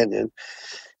of the canyon.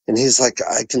 And he's like,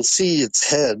 "I can see its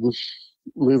head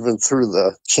moving through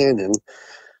the canyon,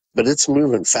 but it's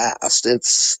moving fast.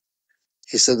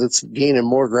 He said, it's gaining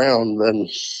more ground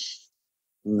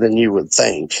than you would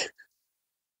think."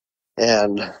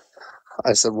 And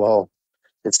I said, "Well,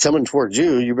 it's coming towards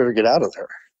you. You better get out of there."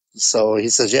 So he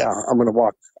says, "Yeah, I'm going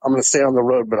to stay on the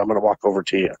road, but I'm going to walk over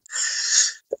to you."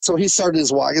 So he started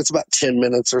his walk. It's about 10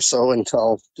 minutes or so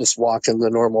until just walking the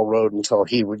normal road until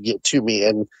he would get to me.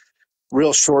 And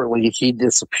real shortly, he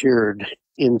disappeared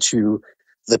into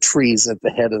the trees at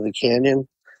the head of the canyon.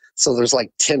 So there's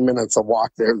like 10 minutes of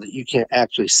walk there that you can't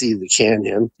actually see the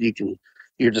canyon.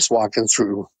 You're just walking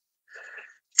through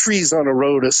trees on a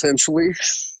road, essentially.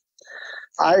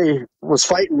 I was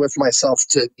fighting with myself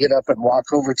to get up and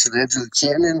walk over to the edge of the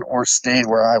canyon or stay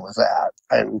where I was at.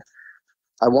 And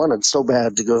I wanted so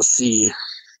bad to go see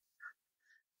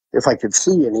if I could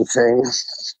see anything,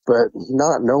 but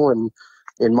not knowing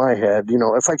in my head,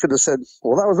 if I could have said,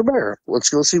 well, that was a bear. Let's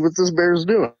go see what this bear is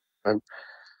doing.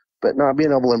 But not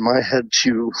being able in my head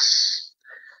to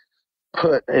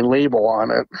put a label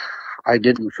on it, I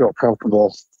didn't feel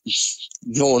comfortable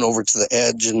going over to the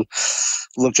edge and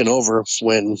looking over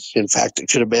when, in fact, it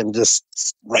could have been just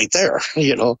right there.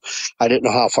 I didn't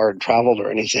know how far it traveled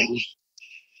or anything.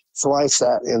 So I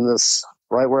sat in this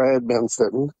right where I had been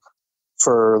sitting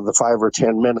for the 5 or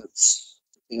 10 minutes.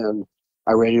 And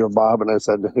I radioed Bob and I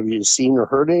said, have you seen or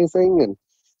heard anything? And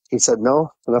he said,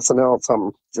 no, nothing else.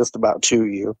 I'm just about to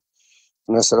you.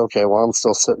 And I said, okay, well, I'm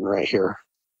still sitting right here.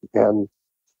 And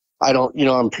I don't,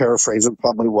 I'm paraphrasing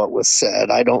probably what was said.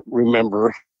 I don't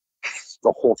remember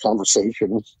the whole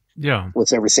conversation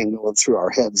with everything going through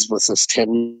our heads with this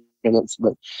 10 minutes.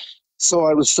 But so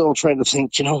I was still trying to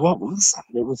think, what was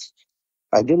that?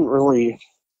 I didn't really,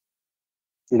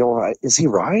 is he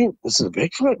right? Is it a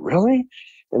Bigfoot? Really?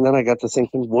 And then I got to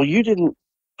thinking, well, you didn't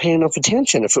pay enough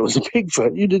attention. If it was a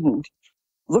Bigfoot, you didn't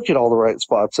look at all the right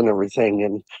spots and everything.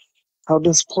 And how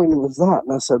disappointing was that?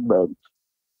 And I said, but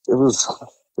it was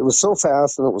so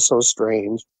fast and it was so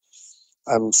strange.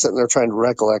 I'm sitting there trying to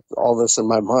recollect all this in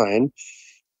my mind.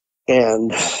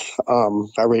 And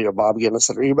I radioed Bob again. I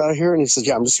said, are you about here? And he said,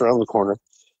 yeah, I'm just around the corner.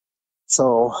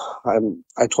 So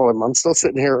I told him, I'm still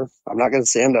sitting here. I'm not going to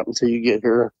stand up until you get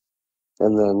here,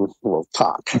 and then we'll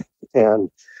talk. And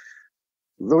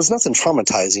there was nothing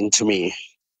traumatizing to me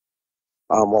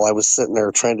while I was sitting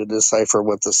there trying to decipher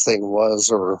what this thing was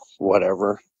or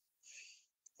whatever,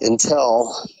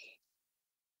 until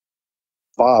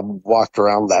Bob walked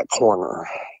around that corner.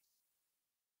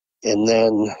 And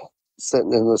then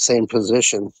sitting in the same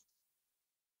position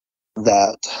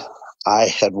that I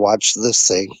had watched this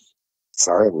thing.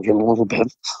 Sorry, I'm getting a little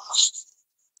bit.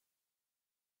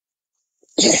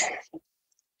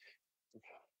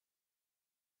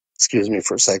 Excuse me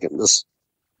for a second.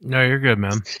 No, you're good,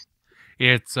 man.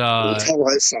 It's until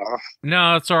I saw.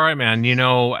 No, it's all right, man.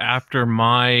 After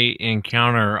my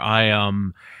encounter,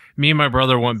 me and my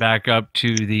brother went back up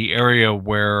to the area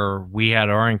where we had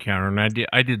our encounter, and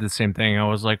I did the same thing. I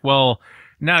was like, well,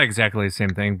 not exactly the same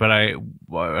thing, but I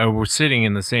was sitting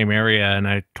in the same area, and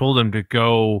I told him to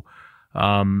go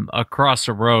across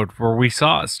the road where we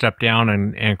saw it, step down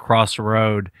and cross the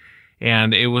road.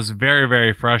 And it was very,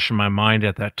 very fresh in my mind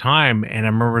at that time. And I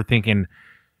remember thinking,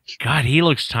 God, he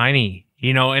looks tiny,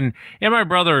 and my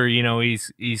brother,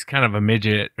 he's kind of a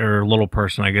midget or little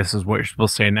person, I guess is what you're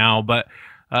supposed to say now. But,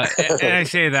 and I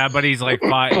say that, but he's like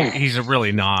he's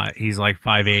really not. He's like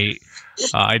 5'8".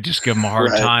 I just give him a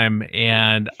hard time.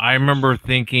 And I remember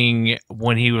thinking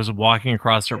when he was walking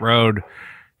across the road,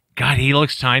 God, he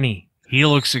looks tiny. He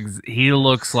looks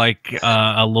like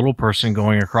a little person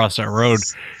going across that road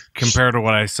compared to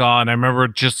what I saw. And I remember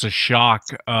just a shock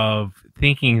of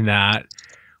thinking that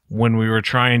when we were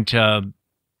trying to,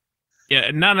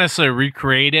 not necessarily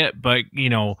recreate it, but,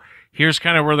 here's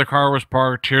kind of where the car was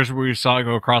parked. Here's where we saw it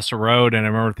go across the road. And I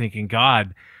remember thinking,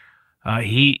 God,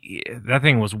 that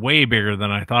thing was way bigger than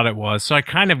I thought it was. So I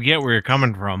kind of get where you're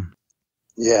coming from.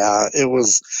 Yeah, it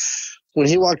was when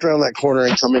he walked around that corner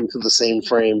and come into the same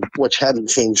frame, which hadn't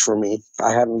changed for me.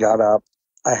 I hadn't got up.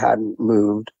 I hadn't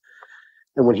moved.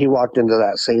 And when he walked into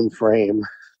that same frame,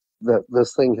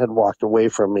 this thing had walked away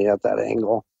from me at that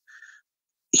angle.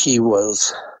 He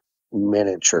was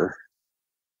miniature.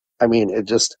 I mean,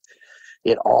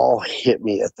 it all hit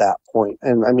me at that point.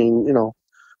 And I mean,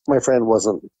 my friend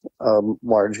wasn't a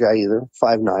large guy either,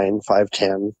 5'9",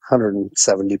 5'10",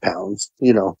 170 pounds,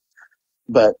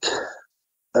 but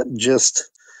just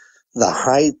the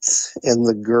height and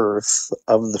the girth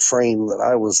of the frame that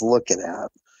I was looking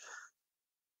at,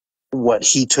 what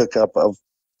he took up of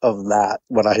that,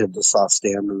 what I had just saw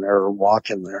standing there or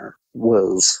walking there,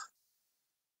 was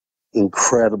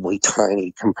incredibly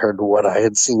tiny compared to what I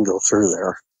had seen go through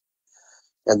there.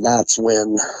 And that's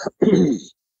when I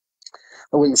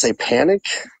wouldn't say panic,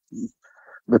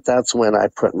 but that's when I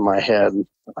put in my head,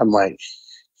 I'm like,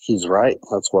 he's right.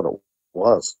 That's what it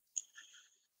was.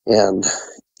 And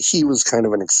he was kind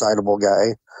of an excitable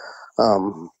guy.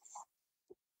 And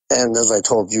as I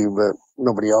told you, but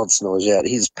nobody else knows yet,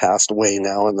 he's passed away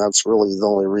now. And that's really the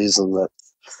only reason that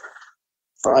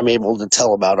I'm able to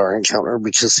tell about our encounter,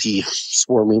 because he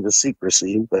swore me to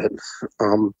secrecy. But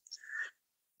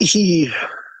he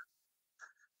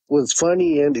was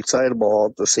funny and excitable all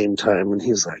at the same time. And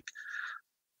he's like,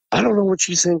 I don't know what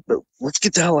you think, but let's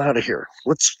get the hell out of here.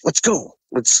 Let's go.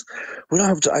 We don't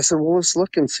have to. I said, well, let's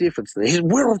look and see if it's there. He said,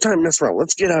 we don't have time to mess around.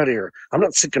 Let's get out of here. I'm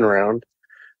not sticking around.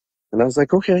 And I was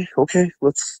like, okay,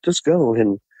 let's just go.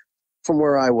 And from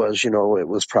where I was, it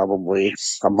was probably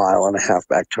a mile and a half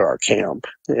back to our camp.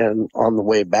 And on the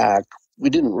way back, we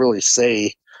didn't really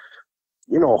say,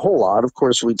 a whole lot. Of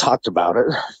course, we talked about it.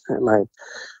 And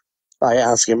I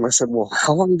asked him, I said, well,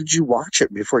 how long did you watch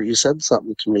it before you said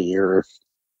something to me?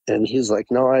 And he's like,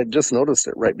 no, I just noticed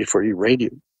it right before you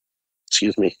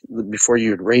before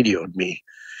you had radioed me.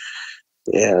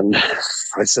 And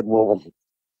I said, well,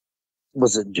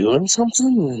 was it doing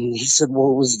something? And he said,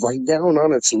 well, it was like down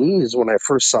on its knees when I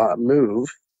first saw it move.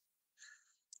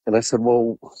 And I said,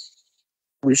 well,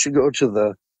 we should go to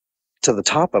the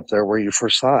top up there where you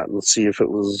first saw it and see if it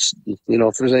was,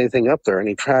 if there's anything up there,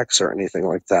 any tracks or anything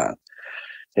like that.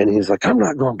 And he's like, I'm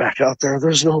not going back out there.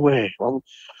 There's no way. Well,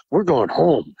 we're going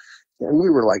home. And we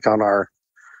were like on our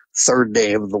third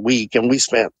day of the week, and we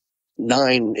spent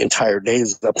 9 entire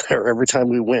days up there. Every time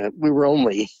we went, we were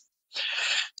only,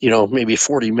 maybe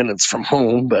 40 minutes from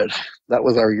home, but that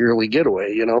was our yearly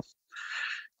getaway.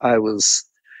 I was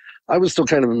still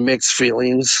kind of mixed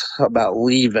feelings about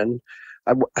leaving.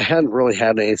 I hadn't really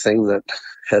had anything that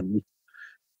had,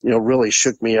 really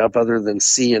shook me up other than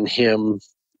seeing him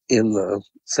in the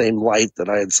same light that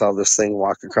I had saw this thing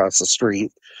walk across the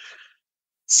street.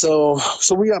 So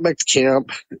we got back to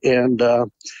camp, and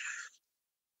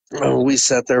we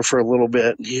sat there for a little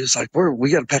bit. And he was like,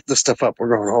 we got to pack this stuff up.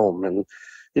 We're going home. And,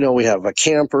 we have a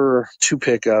camper, 2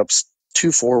 pickups, 2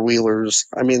 4-wheelers.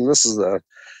 I mean, this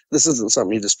isn't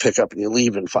something you just pick up and you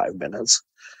leave in 5 minutes.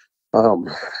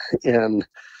 And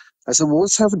I said, well,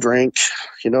 let's have a drink,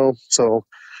 So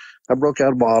I broke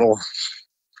out a bottle,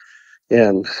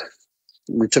 and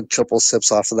we took a couple of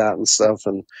sips off of that and stuff.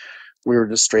 And we were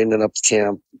just straightening up the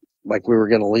camp like we were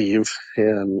going to leave.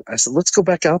 And I said, let's go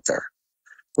back out there.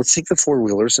 Let's take the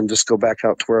 4-wheelers and just go back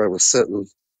out to where I was sitting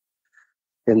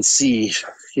and see,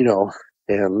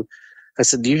 And I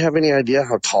said, do you have any idea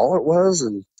how tall it was?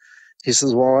 And he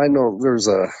says, well, I know there's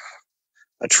a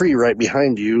tree right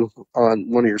behind you on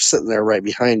when you're sitting there right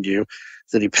behind you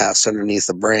that he passed underneath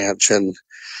a branch. And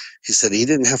he said he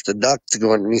didn't have to duck to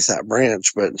go underneath that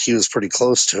branch, but he was pretty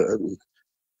close to it. And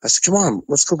I said, come on,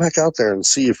 let's go back out there and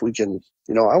see if we can,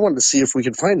 I wanted to see if we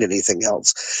could find anything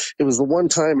else. It was the one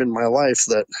time in my life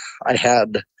that I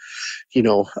had,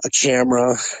 a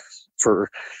camera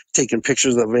for taking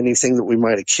pictures of anything that we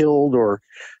might have killed, or,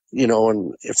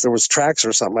 and if there was tracks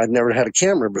or something. I'd never had a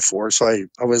camera before. So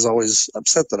I was always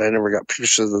upset that I never got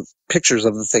pictures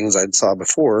of the things I'd saw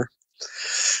before.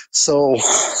 So,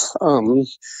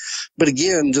 but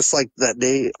again, just like that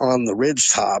day on the ridge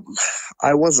top,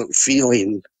 I wasn't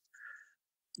feeling,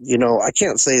 I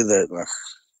can't say that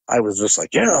I was just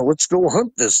like, yeah, let's go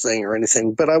hunt this thing or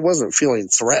anything, but I wasn't feeling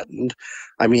threatened.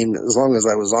 I mean, as long as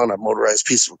I was on a motorized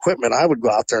piece of equipment, I would go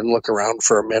out there and look around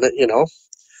for a minute,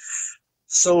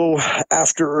 So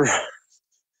after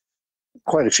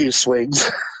quite a few swigs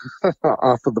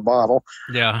off of the bottle,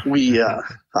 Yeah.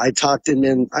 I talked him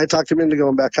into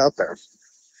going back out there.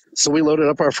 So we loaded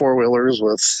up our 4-wheelers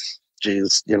with,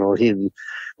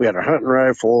 we had our hunting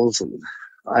rifles, and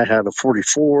I had a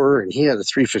 44, and he had a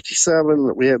 357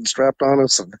 that we had strapped on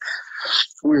us, and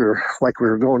we were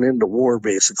going into war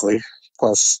basically.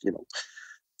 Plus,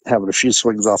 having a few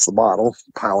swigs off the bottle,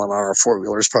 piling on our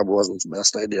 4-wheelers probably wasn't the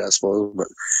best idea, I suppose. But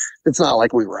it's not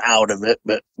like we were out of it,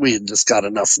 but we had just got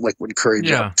enough liquid courage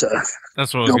up to.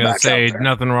 That's what I was going to say.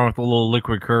 Nothing wrong with a little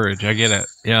liquid courage. I get it.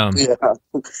 Yeah. Yeah.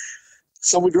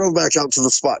 So we drove back out to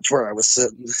the spot where I was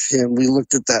sitting, and we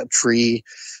looked at that tree,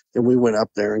 and we went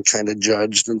up there and kind of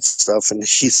judged and stuff. And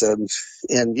he said,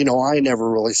 and, I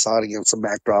never really saw it against a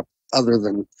backdrop other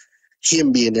than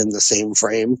him being in the same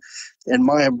frame. And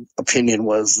my opinion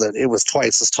was that it was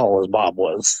twice as tall as Bob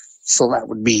was. So that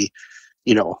would be,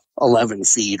 11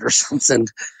 feet or something.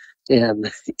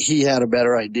 And he had a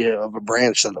better idea of a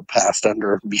branch that had passed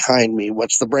under behind me,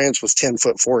 which the branch was 10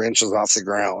 foot 4 inches off the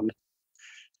ground.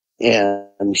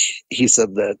 And he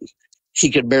said that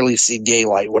he could barely see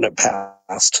daylight when it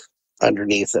passed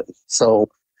underneath it. So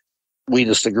we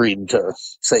just agreed to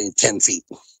say 10 feet.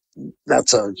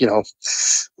 That's a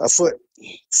foot,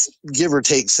 give or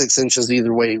take 6 inches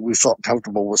either way. We felt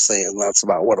comfortable with saying that's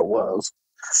about what it was.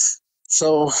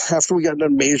 So after we got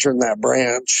done measuring that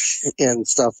branch and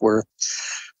stuff, we're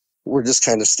just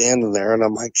kind of standing there, and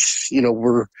I'm like,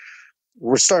 we're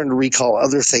starting to recall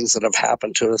other things that have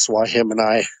happened to us while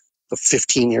the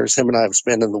 15 years him and I have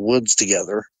spent in the woods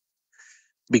together,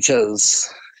 because,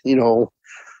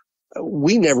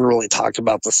 we never really talked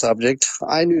about the subject.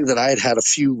 I knew that I had had a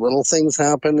few little things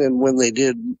happen, and when they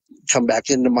did come back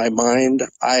into my mind,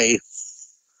 I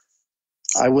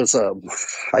was a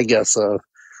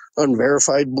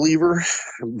unverified believer,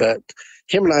 but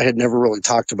him and I had never really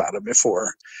talked about it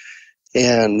before.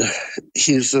 And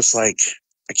he's just like,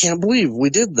 I can't believe we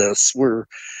did this.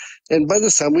 And by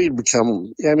this time we'd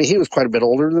become, I mean, he was quite a bit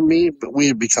older than me, but we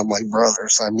had become like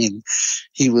brothers. I mean,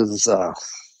 he was,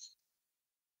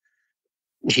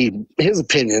 his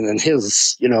opinion and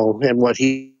his, and what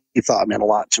he thought meant a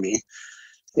lot to me.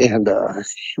 And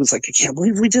he was like, I can't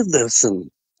believe we did this.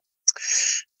 And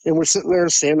we're sitting there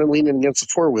standing, leaning against the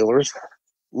four-wheelers,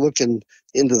 looking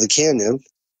into the canyon.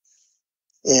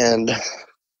 And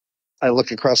I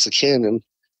look across the canyon,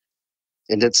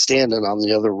 and it's standing on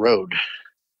the other road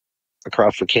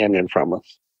across the canyon from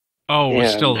us. Oh, it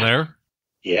was still And there?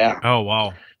 yeah. Oh,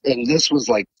 wow. And this was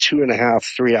like 2.5,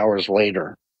 3 hours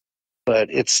later. But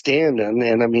it's standing,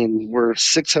 and I mean, we're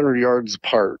 600 yards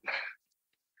apart.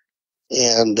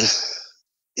 And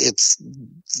it's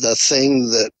the thing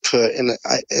that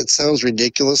it sounds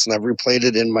ridiculous, and I've replayed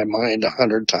it in my mind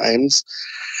 100 times,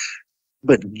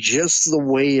 but just the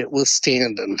way it was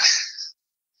standing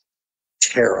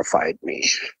terrified me.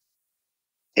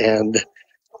 And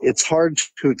it's hard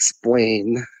to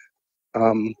explain.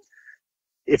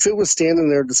 If it was standing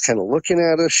there just kind of looking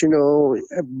at us,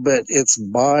 but its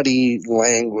body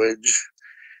language,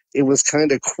 it was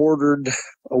kind of quartered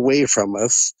away from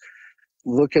us,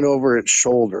 looking over its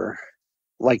shoulder,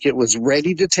 like it was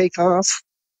ready to take off,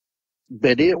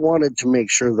 but it wanted to make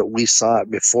sure that we saw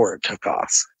it before it took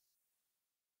off.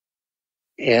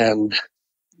 And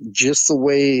just the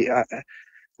way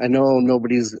I know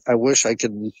I wish I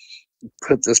could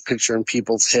put this picture in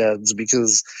people's heads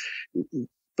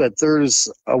but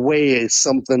there's a way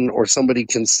something or somebody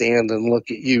can stand and look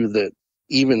at you that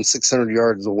even 600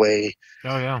 yards away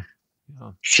Oh, yeah.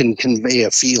 can convey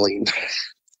a feeling.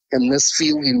 And this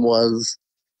feeling was,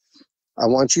 I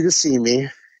want you to see me,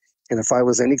 and if I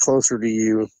was any closer to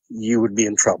you, you would be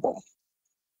in trouble.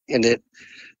 And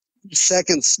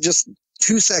just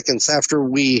 2 seconds after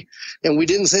we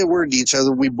didn't say a word to each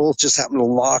other, we both just happened to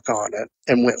lock on it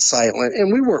and went silent.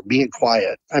 And we weren't being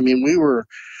quiet. I mean, we were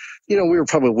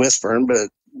probably whispering, but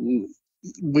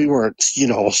we weren't,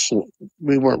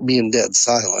 we weren't being dead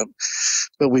silent.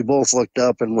 But we both looked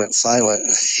up and went silent.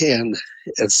 And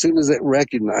as soon as it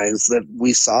recognized that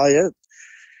we saw it,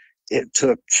 it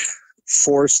took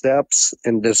 4 steps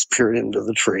and disappeared into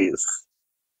the trees.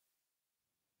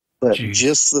 But Jeez.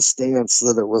 just the stance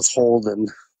that it was holding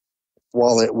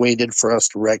while it waited for us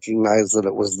to recognize that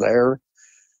it was there,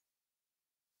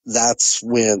 that's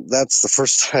the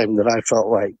first time that I felt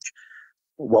like,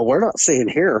 well, we're not staying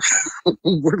here.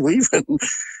 We're leaving.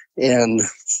 And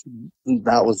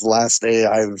that was the last day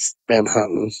I've been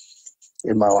hunting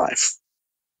in my life.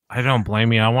 I don't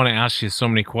blame you. I want to ask you so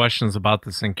many questions about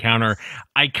this encounter.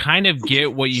 I kind of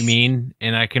get what you mean,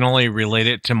 and I can only relate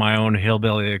it to my own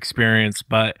hillbilly experience.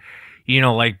 But,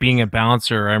 like being a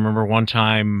bouncer, I remember one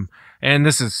time, and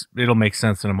it'll make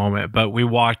sense in a moment, but we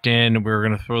walked in, we were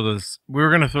going to throw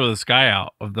this guy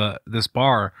out of this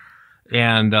bar.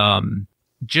 And,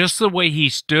 just the way he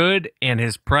stood and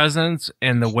his presence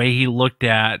and the way he looked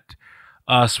at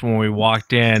us when we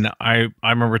walked in, I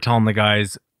remember telling the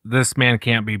guys, this man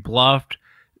can't be bluffed.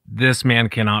 This man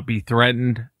cannot be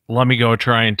threatened. Let me go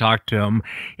try and talk to him.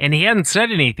 And he hadn't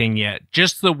said anything yet.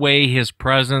 Just the way his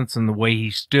presence and the way he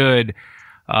stood,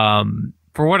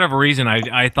 for whatever reason,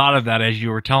 I thought of that as you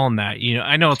were telling that.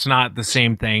 I know it's not the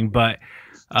same thing, but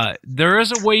there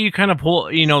is a way you kind of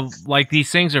pull, like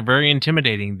these things are very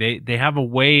intimidating. They have a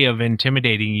way of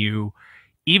intimidating you,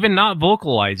 even not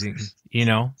vocalizing,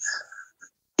 Yeah,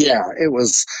 it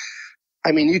was.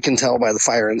 I mean, you can tell by the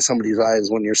fire in somebody's eyes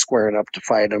when you're squaring up to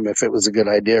fight them if it was a good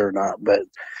idea or not.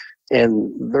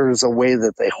 And there's a way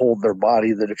that they hold their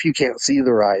body that if you can't see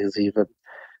their eyes even,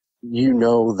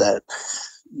 that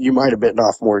you might have bitten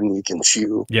off more than you can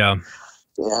chew. Yeah.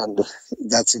 And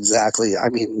that's exactly, I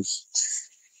mean,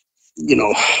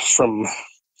 from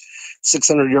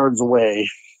 600 yards away,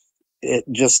 it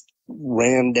just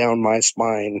ran down my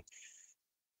spine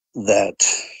that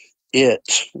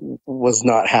it was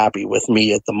not happy with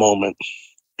me at the moment.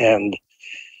 And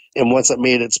once it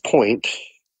made its point,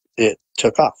 it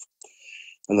took off.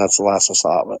 And that's the last I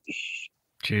saw of it.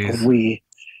 Jeez. And we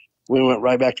went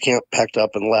right back to camp, packed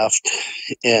up and left.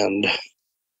 And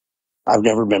I've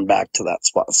never been back to that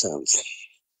spot since.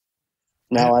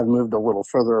 Now I've moved a little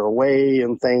further away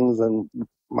and things, and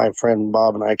my friend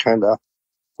Bob and I kind of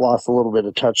lost a little bit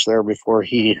of touch there before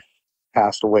he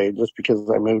passed away, just because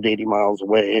I moved 80 miles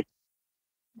away.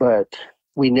 But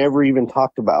we never even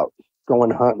talked about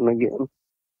going hunting again.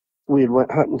 We had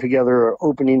went hunting together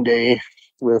opening day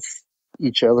with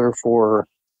each other for,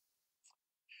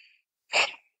 I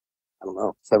don't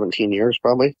know, 17 years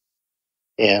probably.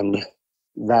 And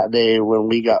that day when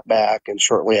we got back, and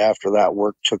shortly after that,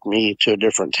 work took me to a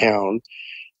different town.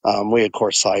 We of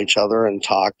course saw each other and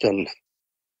talked, and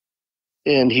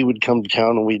he would come to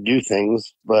town and we'd do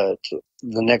things. But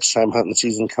the next time hunting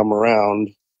season come around,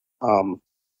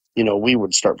 we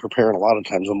would start preparing a lot of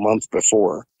times a month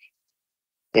before,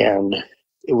 and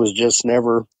it was just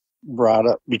never brought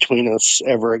up between us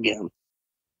ever again.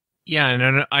 Yeah,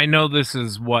 and I know this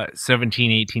is,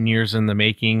 17, 18 years in the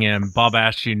making, and Bob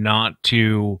asked you not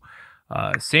to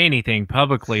say anything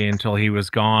publicly until he was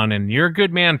gone, and you're a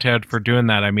good man, Ted, for doing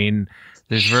that. I mean,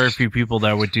 there's very few people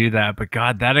that would do that, but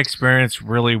God, that experience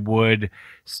really would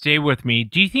stay with me.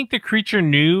 Do you think the creature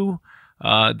knew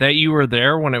that you were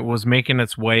there when it was making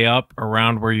its way up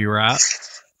around where you were at?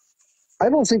 I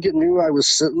don't think it knew I was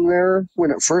sitting there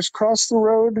when it first crossed the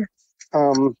road.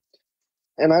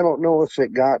 And I don't know if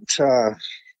it got,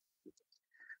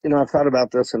 I've thought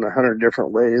about this in 100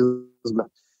 different ways, but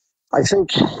I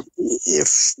think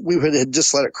if we had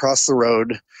just let it cross the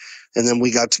road and then we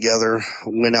got together,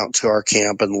 went out to our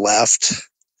camp and left,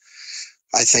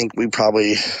 I think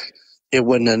it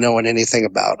wouldn't have known anything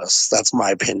about us. That's my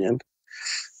opinion.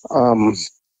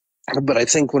 But I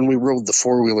think when we rode the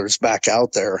four-wheelers back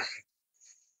out there,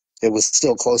 it was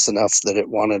still close enough that it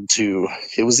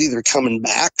was either coming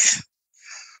back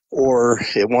or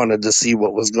it wanted to see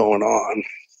what was going on.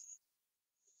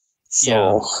 So,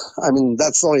 yeah. I mean,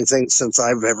 that's the only thing since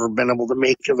I've ever been able to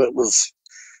make of it was,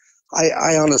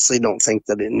 I honestly don't think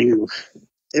that it knew.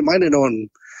 It might have known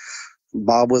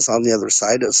Bob was on the other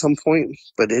side at some point,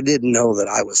 but it didn't know that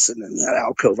I was sitting in that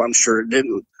alcove. I'm sure it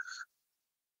didn't.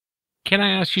 Can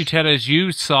I ask you, Ted, as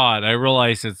you saw it, I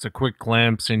realize it's a quick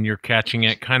glimpse and you're catching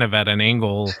it kind of at an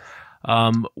angle.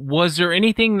 Was there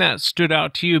anything that stood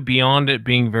out to you beyond it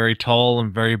being very tall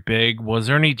and very big? Was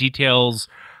there any details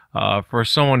for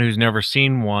someone who's never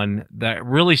seen one that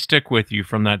really stick with you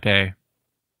from that day?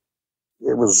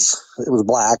 It was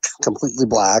black, completely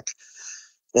black,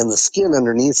 and the skin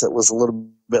underneath it was a little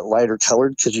bit lighter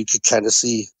colored because you could kind of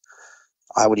see,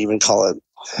 I would even call it,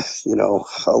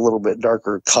 a little bit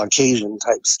darker Caucasian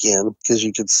type skin because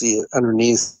you could see it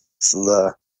underneath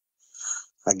the,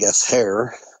 I guess,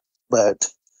 hair. But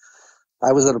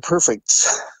I was at a perfect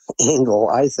angle,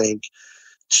 I think,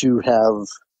 to have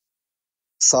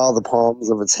saw the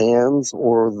palms of its hands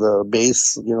or the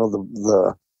base,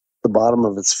 the bottom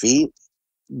of its feet.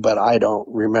 But I don't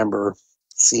remember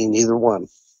seeing either one.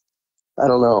 I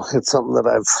don't know. It's something that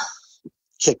I've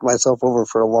kicked myself over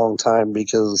for a long time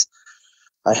because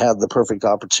I had the perfect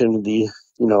opportunity,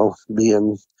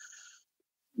 being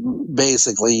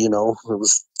basically, it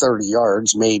was 30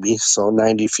 yards maybe, so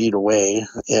 90 feet away.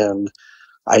 And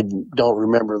I don't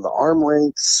remember the arm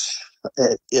lengths.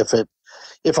 If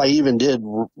I even did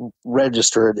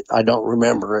register it, I don't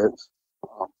remember it.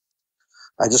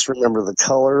 I just remember the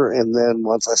color. And then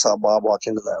once I saw Bob walk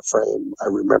into that frame, I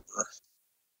remember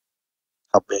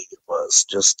how big it was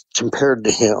just compared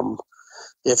to him.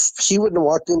 If he wouldn't have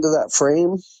walked into that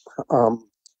frame,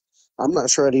 I'm not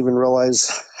sure I'd even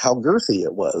realize how girthy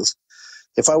it was.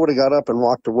 If I would have got up and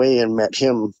walked away and met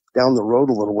him down the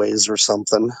road a little ways or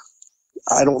something,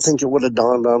 I don't think it would have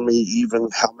dawned on me even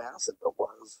how massive it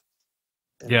was.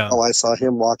 Yeah. Until I saw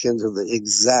him walk into the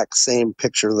exact same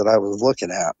picture that I was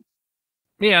looking at.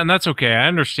 Yeah, and that's okay. I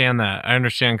understand that. I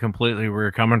understand completely where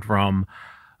you're coming from.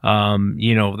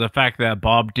 The fact that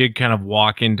Bob did kind of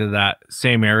walk into that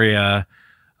same area,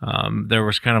 there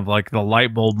was kind of like the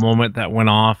light bulb moment that went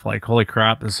off, like, holy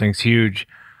crap, this thing's huge.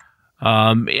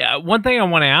 Yeah, one thing I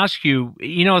want to ask you,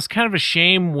 it's kind of a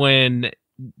shame when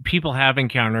people have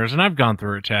encounters, and I've gone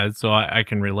through it, Ted, so I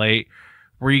can relate,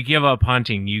 where you give up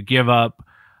hunting, you give up,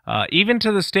 even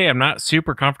to this day, I'm not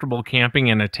super comfortable camping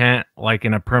in a tent, like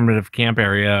in a primitive camp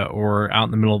area or out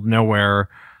in the middle of nowhere.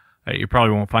 You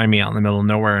probably won't find me out in the middle of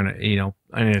nowhere in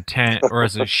a tent or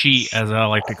as a sheet, as I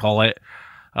like to call it.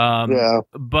 Yeah.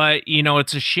 But,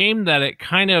 it's a shame that it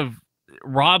kind of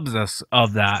robs us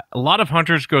of that. A lot of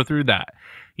hunters go through that.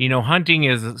 Hunting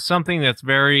is something that's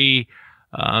very,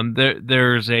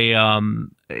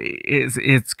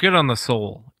 it's good on the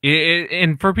soul.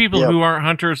 And for people who aren't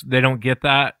hunters, they don't get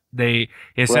that.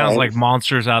 It sounds like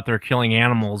monsters out there killing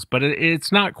animals, but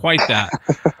it's not quite that.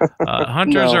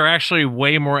 Hunters are actually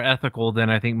way more ethical than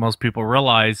I think most people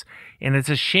realize. And it's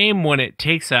a shame when it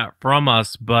takes that from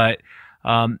us. But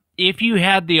if you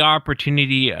had the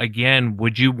opportunity again,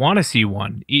 would you want to see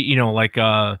one?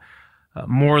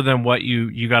 More than what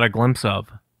you got a glimpse of?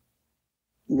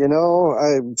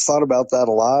 I've thought about that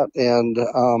a lot. And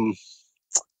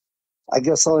I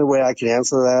guess the only way I can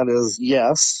answer that is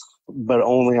yes, but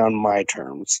only on my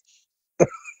terms.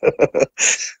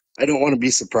 I don't want to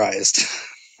be surprised.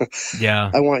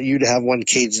 Yeah. I want you to have one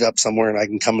caged up somewhere and I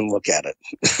can come and look at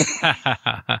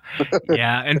it.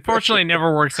 Yeah. Unfortunately, it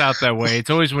never works out that way. It's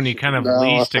always when you kind of No,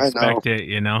 least I know. expect it,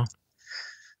 you know?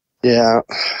 Yeah.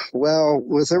 Well,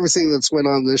 with everything that's went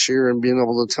on this year and being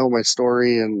able to tell my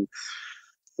story and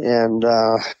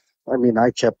I mean,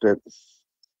 I kept it.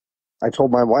 I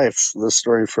told my wife this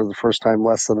story for the first time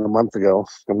less than a month ago,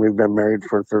 and we've been married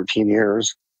for 13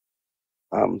 years.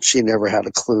 She never had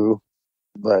a clue,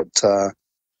 but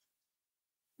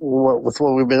with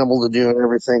what we've been able to do and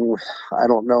everything, I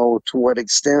don't know to what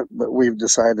extent, but we've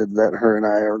decided that her and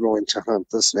I are going to hunt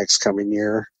this next coming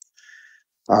year.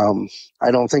 Um, I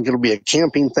don't think it'll be a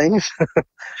camping thing.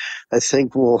 I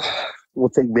think we'll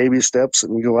take baby steps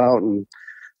and go out and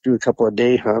do a couple of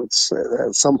day hunts.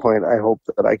 At some point, I hope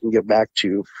that I can get back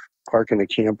to parking a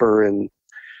camper and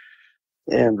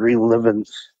reliving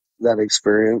that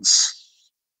experience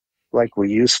like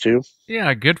we used to.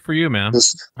 Yeah. Good for you, man.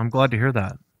 This I'm glad to hear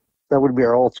that. that would be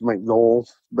our ultimate goal.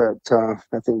 But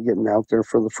I think getting out there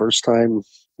for the first time,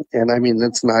 and I mean,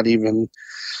 it's not even.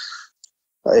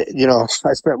 I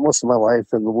spent most of my life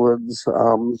in the woods.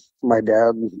 My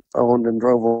dad owned and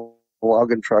drove a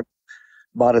logging truck.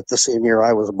 Bought it the same year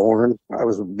I was born. I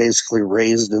was basically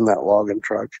raised in that logging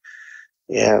truck,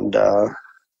 and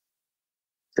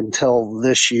until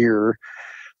this year,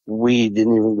 we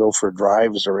didn't even go for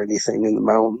drives or anything in the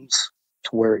mountains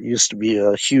to where it used to be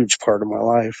a huge part of my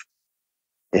life.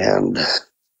 And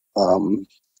um,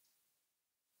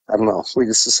 I don't know. We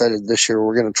just decided this year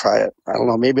we're going to try it. I don't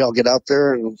know. Maybe I'll get out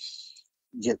there and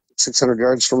get 600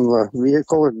 yards from the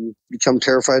vehicle and become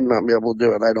terrified and not be able to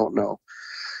do it. I don't know.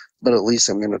 But at least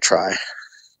I'm going to try.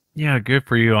 Yeah, good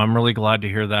for you. I'm really glad to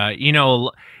hear that. You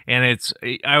know, and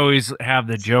I always have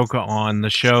the joke on the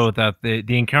show that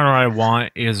the encounter I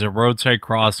want is a roadside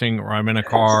crossing or I'm in a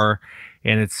car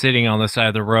and it's sitting on the side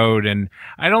of the road. And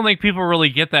I don't think people really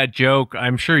get that joke.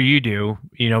 I'm sure you do,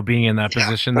 you know, being in that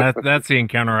position. That's the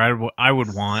encounter I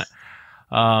would want.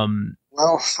 Um,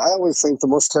 Well, I always think the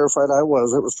most terrified I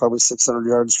was, it was probably 600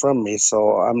 yards from me.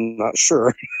 So I'm not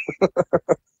sure.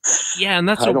 Yeah, and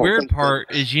that's I the don't weird think that. part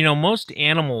is, you know, most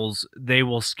animals, they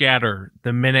will scatter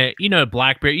the minute, you know,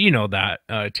 black bear, you know that,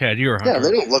 Ted, you're a Yeah, they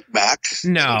hunter. don't look back.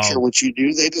 They don't care No. what you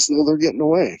do. They just know they're getting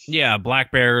away. Yeah,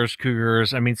 black bears,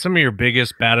 cougars, I mean, some of your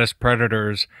biggest, baddest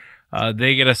predators,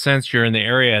 they get a sense you're in the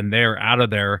area and they're out of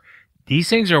there. These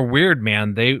things are weird,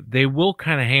 man. They will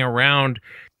kind of hang around,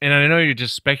 and I know you're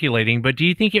just speculating, but do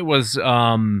you think it was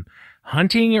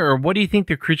hunting, or what do you think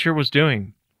the creature was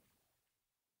doing?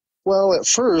 Well, at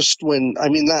first, I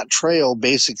mean, that trail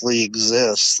basically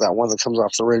exists, that one that comes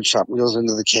off the ridge top and goes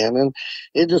into the canyon,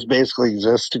 it just basically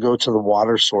exists to go to the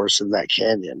water source in that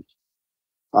canyon.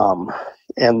 Um,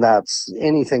 and that's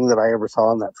anything that I ever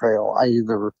saw on that trail.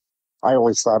 I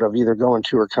always thought of either going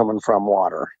to or coming from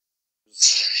water.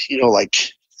 Like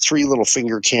three little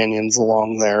finger canyons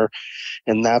along there,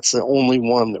 and that's the only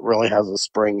one that really has a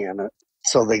spring in it.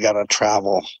 So they got to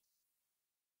travel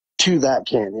to that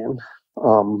canyon.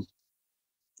 Um,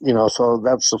 so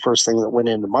that's the first thing that went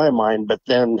into my mind. But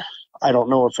then I don't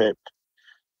know if it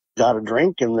got a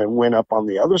drink and then went up on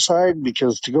the other side,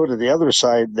 because to go to the other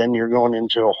side, then you're going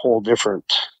into a whole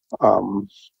different, um,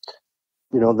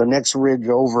 the next ridge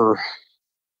over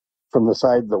from the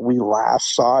side that we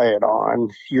last saw it on,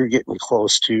 you're getting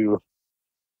close to,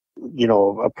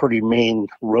 a pretty main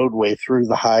roadway through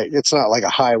it's not like a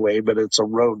highway, but it's a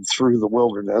road through the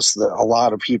wilderness that a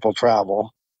lot of people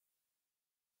travel,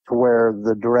 to where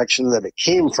the direction that it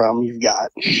came from, you've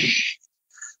got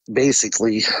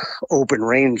basically open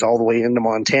range all the way into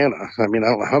Montana. I mean, I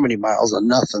don't know how many miles of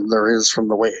nothing there is from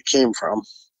the way it came from.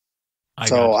 I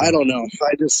So got I you. don't know.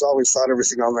 I just always thought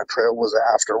everything on that trail was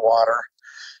after water.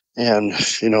 And,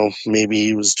 maybe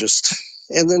he was just,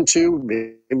 and then too,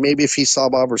 maybe if he saw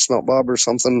Bob or smelt Bob or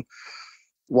something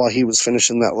while he was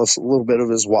finishing that little bit of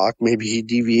his walk, maybe he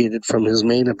deviated from his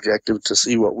main objective to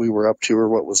see what we were up to or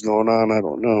what was going on. I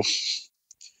don't know.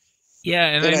 Yeah,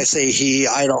 And I say he,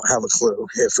 I don't have a clue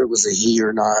if it was a he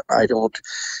or not. I don't.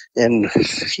 And,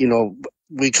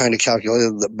 we kind of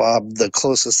calculated that Bob, the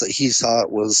closest that he saw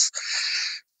it was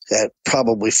at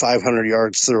probably 500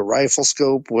 yards through a rifle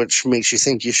scope, which makes you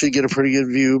think you should get a pretty good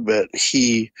view. But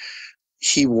he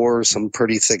wore some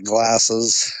pretty thick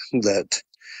glasses that,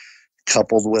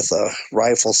 coupled with a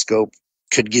rifle scope,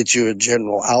 could get you a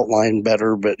general outline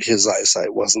better, but his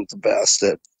eyesight wasn't the best.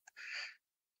 It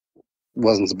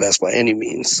wasn't the best by any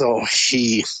means. So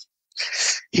he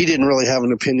didn't really have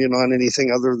an opinion on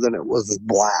anything other than it was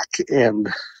black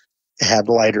and had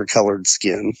lighter colored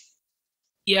skin.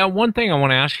 Yeah, one thing I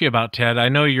want to ask you about, Ted, I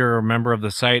know you're a member of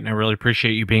the site, and I really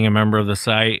appreciate you being a member of the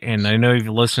site. And I know you've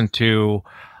listened to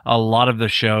a lot of the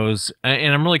shows,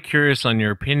 and I'm really curious on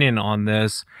your opinion on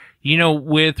this.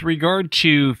 With regard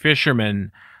to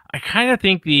fishermen, I kind of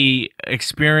think the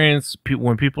experience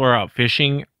when people are out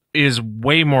fishing is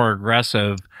way more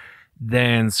aggressive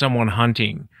than someone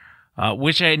hunting.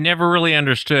 Which I never really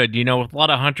understood. With a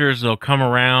lot of hunters, they'll come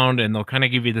around and they'll kind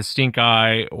of give you the stink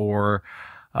eye,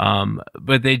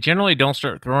 but they generally don't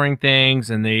start throwing things,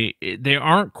 and they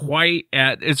aren't quite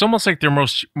at. It's almost like they're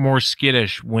more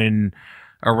skittish when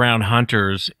around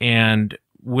hunters. And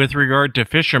with regard to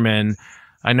fishermen,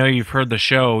 I know you've heard the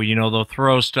show. They'll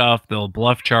throw stuff, they'll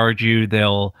bluff charge you,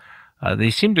 they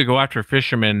seem to go after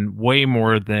fishermen way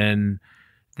more than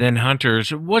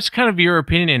hunters. What's kind of your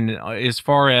opinion as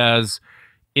far as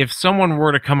if someone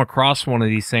were to come across one of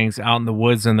these things out in the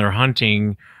woods and they're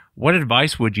hunting, what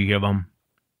advice would you give them?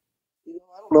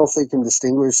 I don't know if they can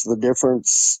distinguish the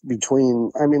difference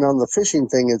between, I mean, on the fishing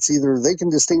thing, it's either they can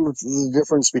distinguish the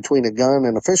difference between a gun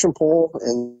and a fishing pole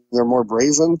and they're more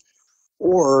brazen,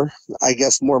 or I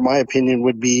guess more my opinion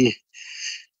would be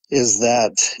is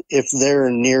that if they're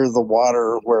near the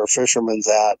water where a fisherman's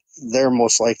at, they're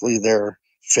most likely they're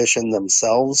fishing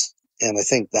themselves. And I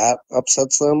think that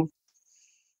upsets them.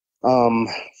 Um,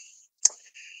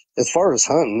 as far as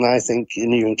hunting, I think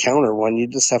when you encounter one, you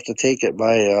just have to take it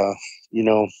by, you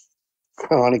know,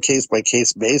 on a case by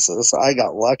case basis. I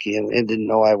got lucky and didn't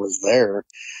know I was there.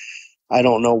 I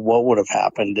don't know what would have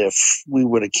happened if we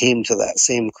would have came to that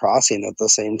same crossing at the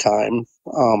same time.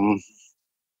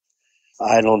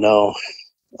 I don't know.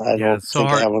 I Yeah, don't it's so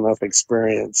think I hard. have enough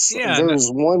experience. Yeah, There's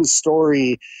one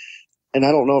story, and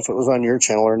I don't know if it was on your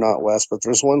channel or not, Wes, but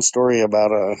there's one story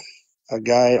about a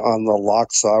guy on the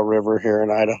Locksaw River here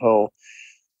in Idaho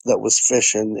that was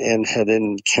fishing and had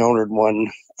encountered one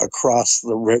across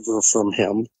the river from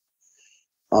him.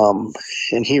 Um,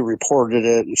 and he reported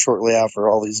it, and shortly after,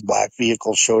 all these black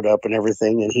vehicles showed up and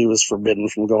everything, and he was forbidden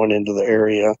from going into the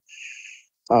area.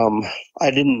 Um,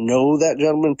 I didn't know that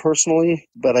gentleman personally,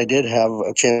 but I did have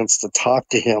a chance to talk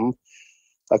to him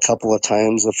a couple of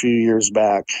times a few years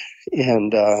back,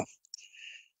 and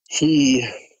he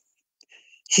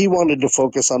he wanted to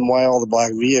focus on why all the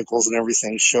black vehicles and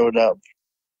everything showed up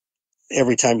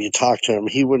every time you talked to him.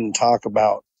 He wouldn't talk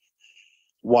about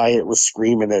why it was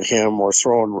screaming at him or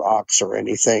throwing rocks or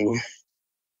anything.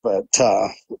 But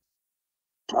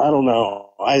I don't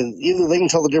know. Either they can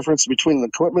tell the difference between the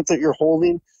equipment that you're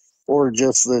holding, or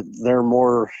just that they're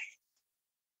more,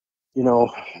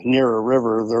 near a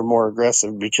river. They're more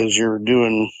aggressive because you're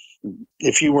doing.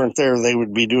 If you weren't there, they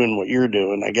would be doing what you're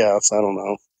doing. I guess I don't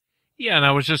know. yeah, and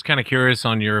I was just kind of curious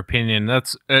on your opinion.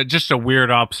 That's just a weird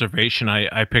observation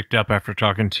I picked up after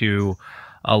talking to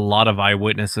a lot of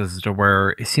eyewitnesses, to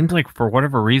where it seems like for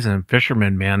whatever reason,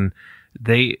 fishermen, man,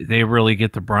 they really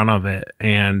get the brunt of it,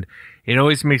 and it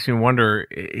always makes me wonder: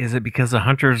 is it because the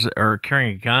hunters are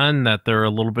carrying a gun that they're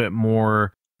a little bit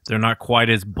more? They're not quite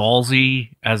as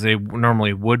ballsy as they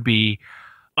normally would be.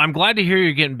 I'm glad to hear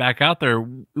you're getting back out there.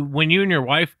 When you and your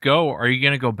wife go, are you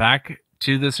going to go back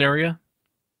to this area?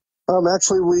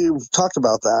 Actually, we've talked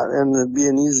about that, and it'd be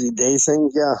an easy day thing.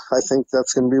 Yeah, I think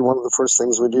that's going to be one of the first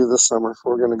things we do this summer.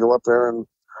 We're going to go up there and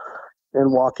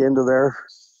walk into there.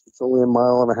 It's only a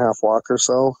mile and a half walk or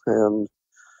so, and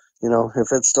if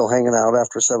it's still hanging out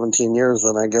after 17 years,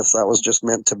 then I guess that was just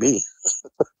meant to be.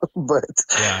 But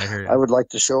Yeah, I hear I you. would like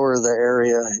to show her the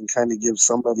area and kind of give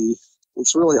somebody.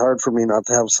 It's really hard for me not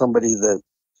to have somebody that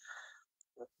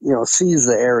sees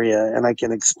the area and I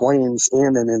can explain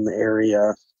standing in the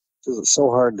area, because it's so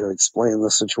hard to explain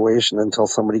the situation until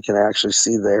somebody can actually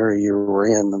see the area you were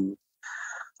in. And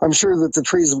I'm sure that the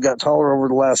trees have got taller over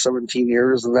the last 17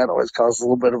 years, and that always caused a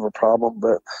little bit of a problem.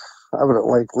 But I would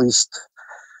like at least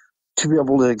to be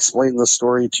able to explain the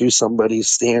story to somebody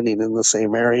standing in the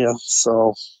same area.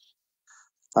 So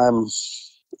I'm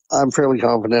I'm fairly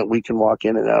confident we can walk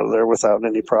in and out of there without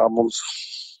any problems.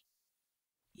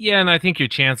 Yeah, and I think your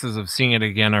chances of seeing it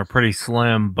again are pretty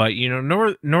slim. But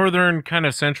northern kind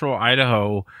of central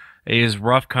Idaho is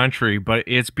rough country, but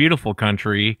it's beautiful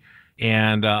country.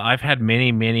 And I've had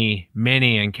many, many,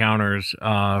 many encounters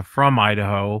from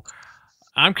Idaho.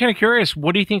 I'm kind of curious.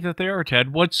 What do you think that they are,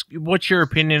 Ted? What's your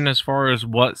opinion as far as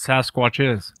what Sasquatch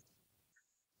is?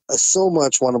 I so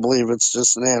much want to believe it's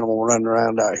just an animal running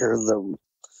around out here that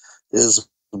is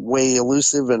way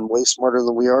elusive and way smarter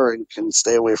than we are and can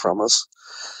stay away from us.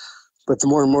 But the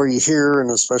more and more you hear,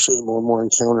 and especially the more and more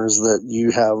encounters that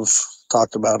you have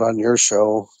talked about on your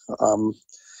show,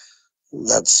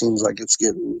 that seems like it's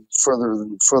getting further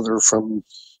and further from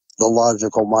the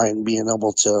logical mind being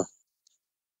able to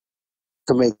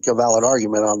to make a valid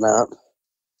argument on that.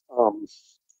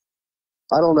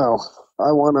 I don't know.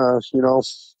 I want to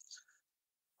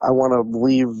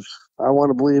believe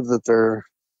that they're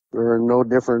no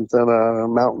different than a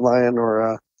mountain lion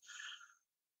or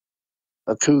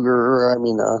a cougar, or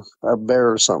a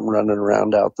bear or something running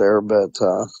around out there. But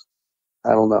I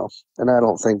don't know, and I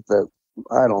don't think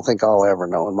I'll ever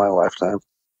know in my lifetime.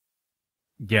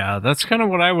 Yeah, that's kind of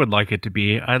what I would like it to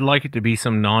be. I'd like it to be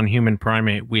some non-human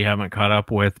primate we haven't caught up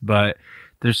with, but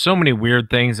there's so many weird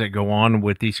things that go on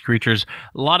with these creatures.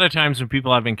 A lot of times when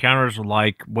people have encounters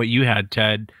like what you had,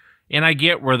 Ted, and I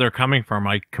get where they're coming from.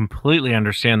 I completely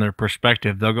understand their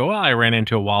perspective. They'll go, well, I ran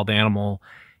into a wild animal.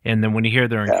 And then when you hear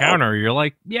their encounter, you're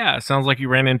like, yeah, it sounds like you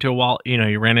ran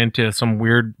into some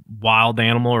weird wild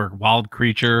animal or wild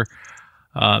creature,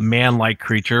 man-like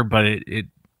creature, but it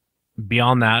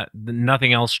beyond that,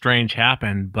 nothing else strange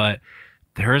happened. But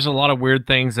there's a lot of weird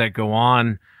things that go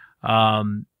on.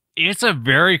 It's a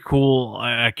very cool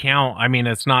account. I mean,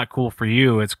 it's not cool for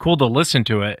you. It's cool to listen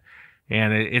to it.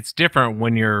 And it's different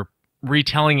when you're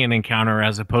retelling an encounter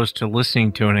as opposed to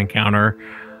listening to an encounter.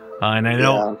 And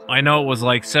I know it was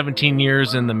like 17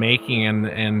 years in the making,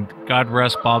 and God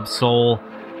rest Bob's soul.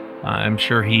 I'm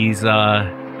sure he's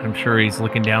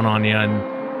looking down on you, and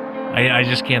I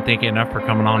just can't thank you enough for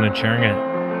coming on and sharing it.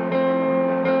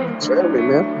 That's right,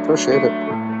 man. Appreciate it.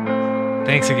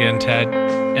 Thanks again, Ted.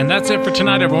 And that's it for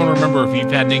tonight, everyone. Remember, if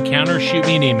you've had an encounter, shoot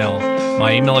me an email.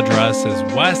 My email address is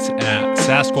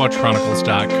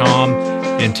wes@sasquatchchronicles.com.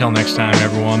 Until next time,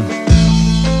 everyone.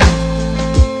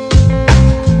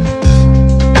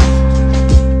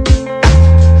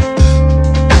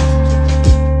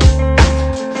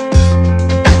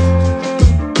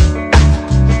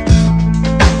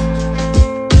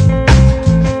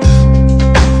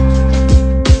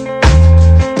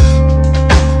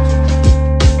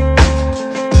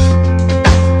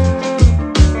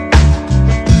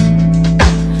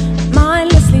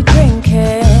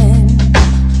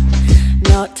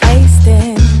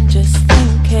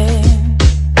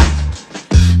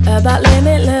 About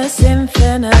limitless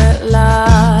infinite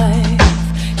life.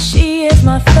 She is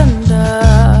my thunder.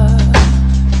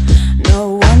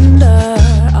 No wonder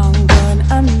I'm going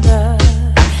under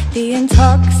the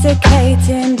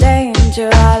intoxicating danger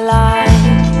I like.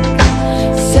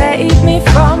 Save me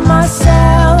from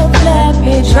myself, let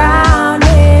me drown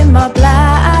in my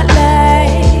black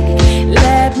lake.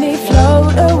 Let me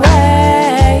float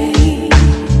away.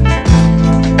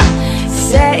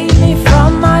 Save me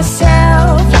from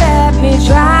myself, let me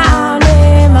drown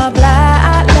in my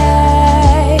black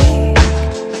lake.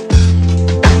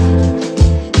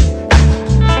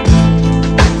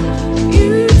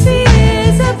 Beauty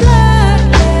is a black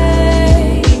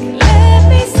lake, let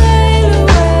me sail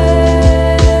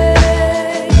away.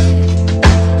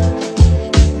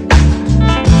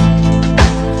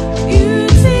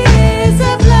 Beauty is a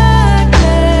black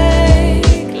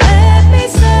lake, let me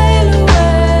sail away.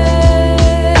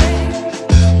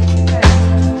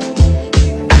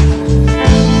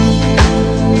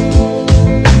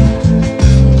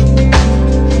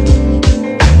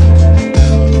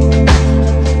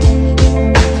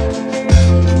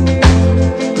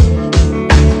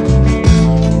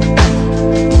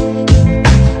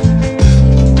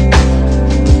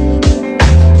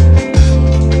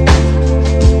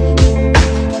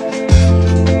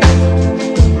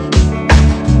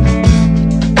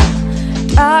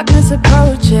 Darkness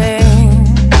approaching,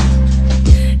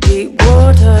 deep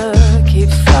water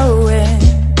keeps flowing.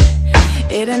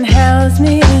 It inhales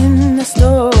me in the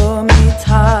stormy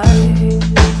tide.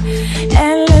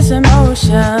 Endless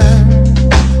emotion,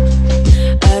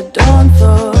 a dawn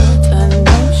thought, a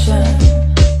notion,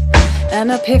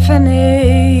 an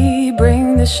epiphany,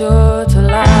 bring the shore to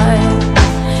life.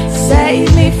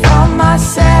 Save me from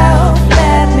myself,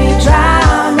 let me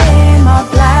drown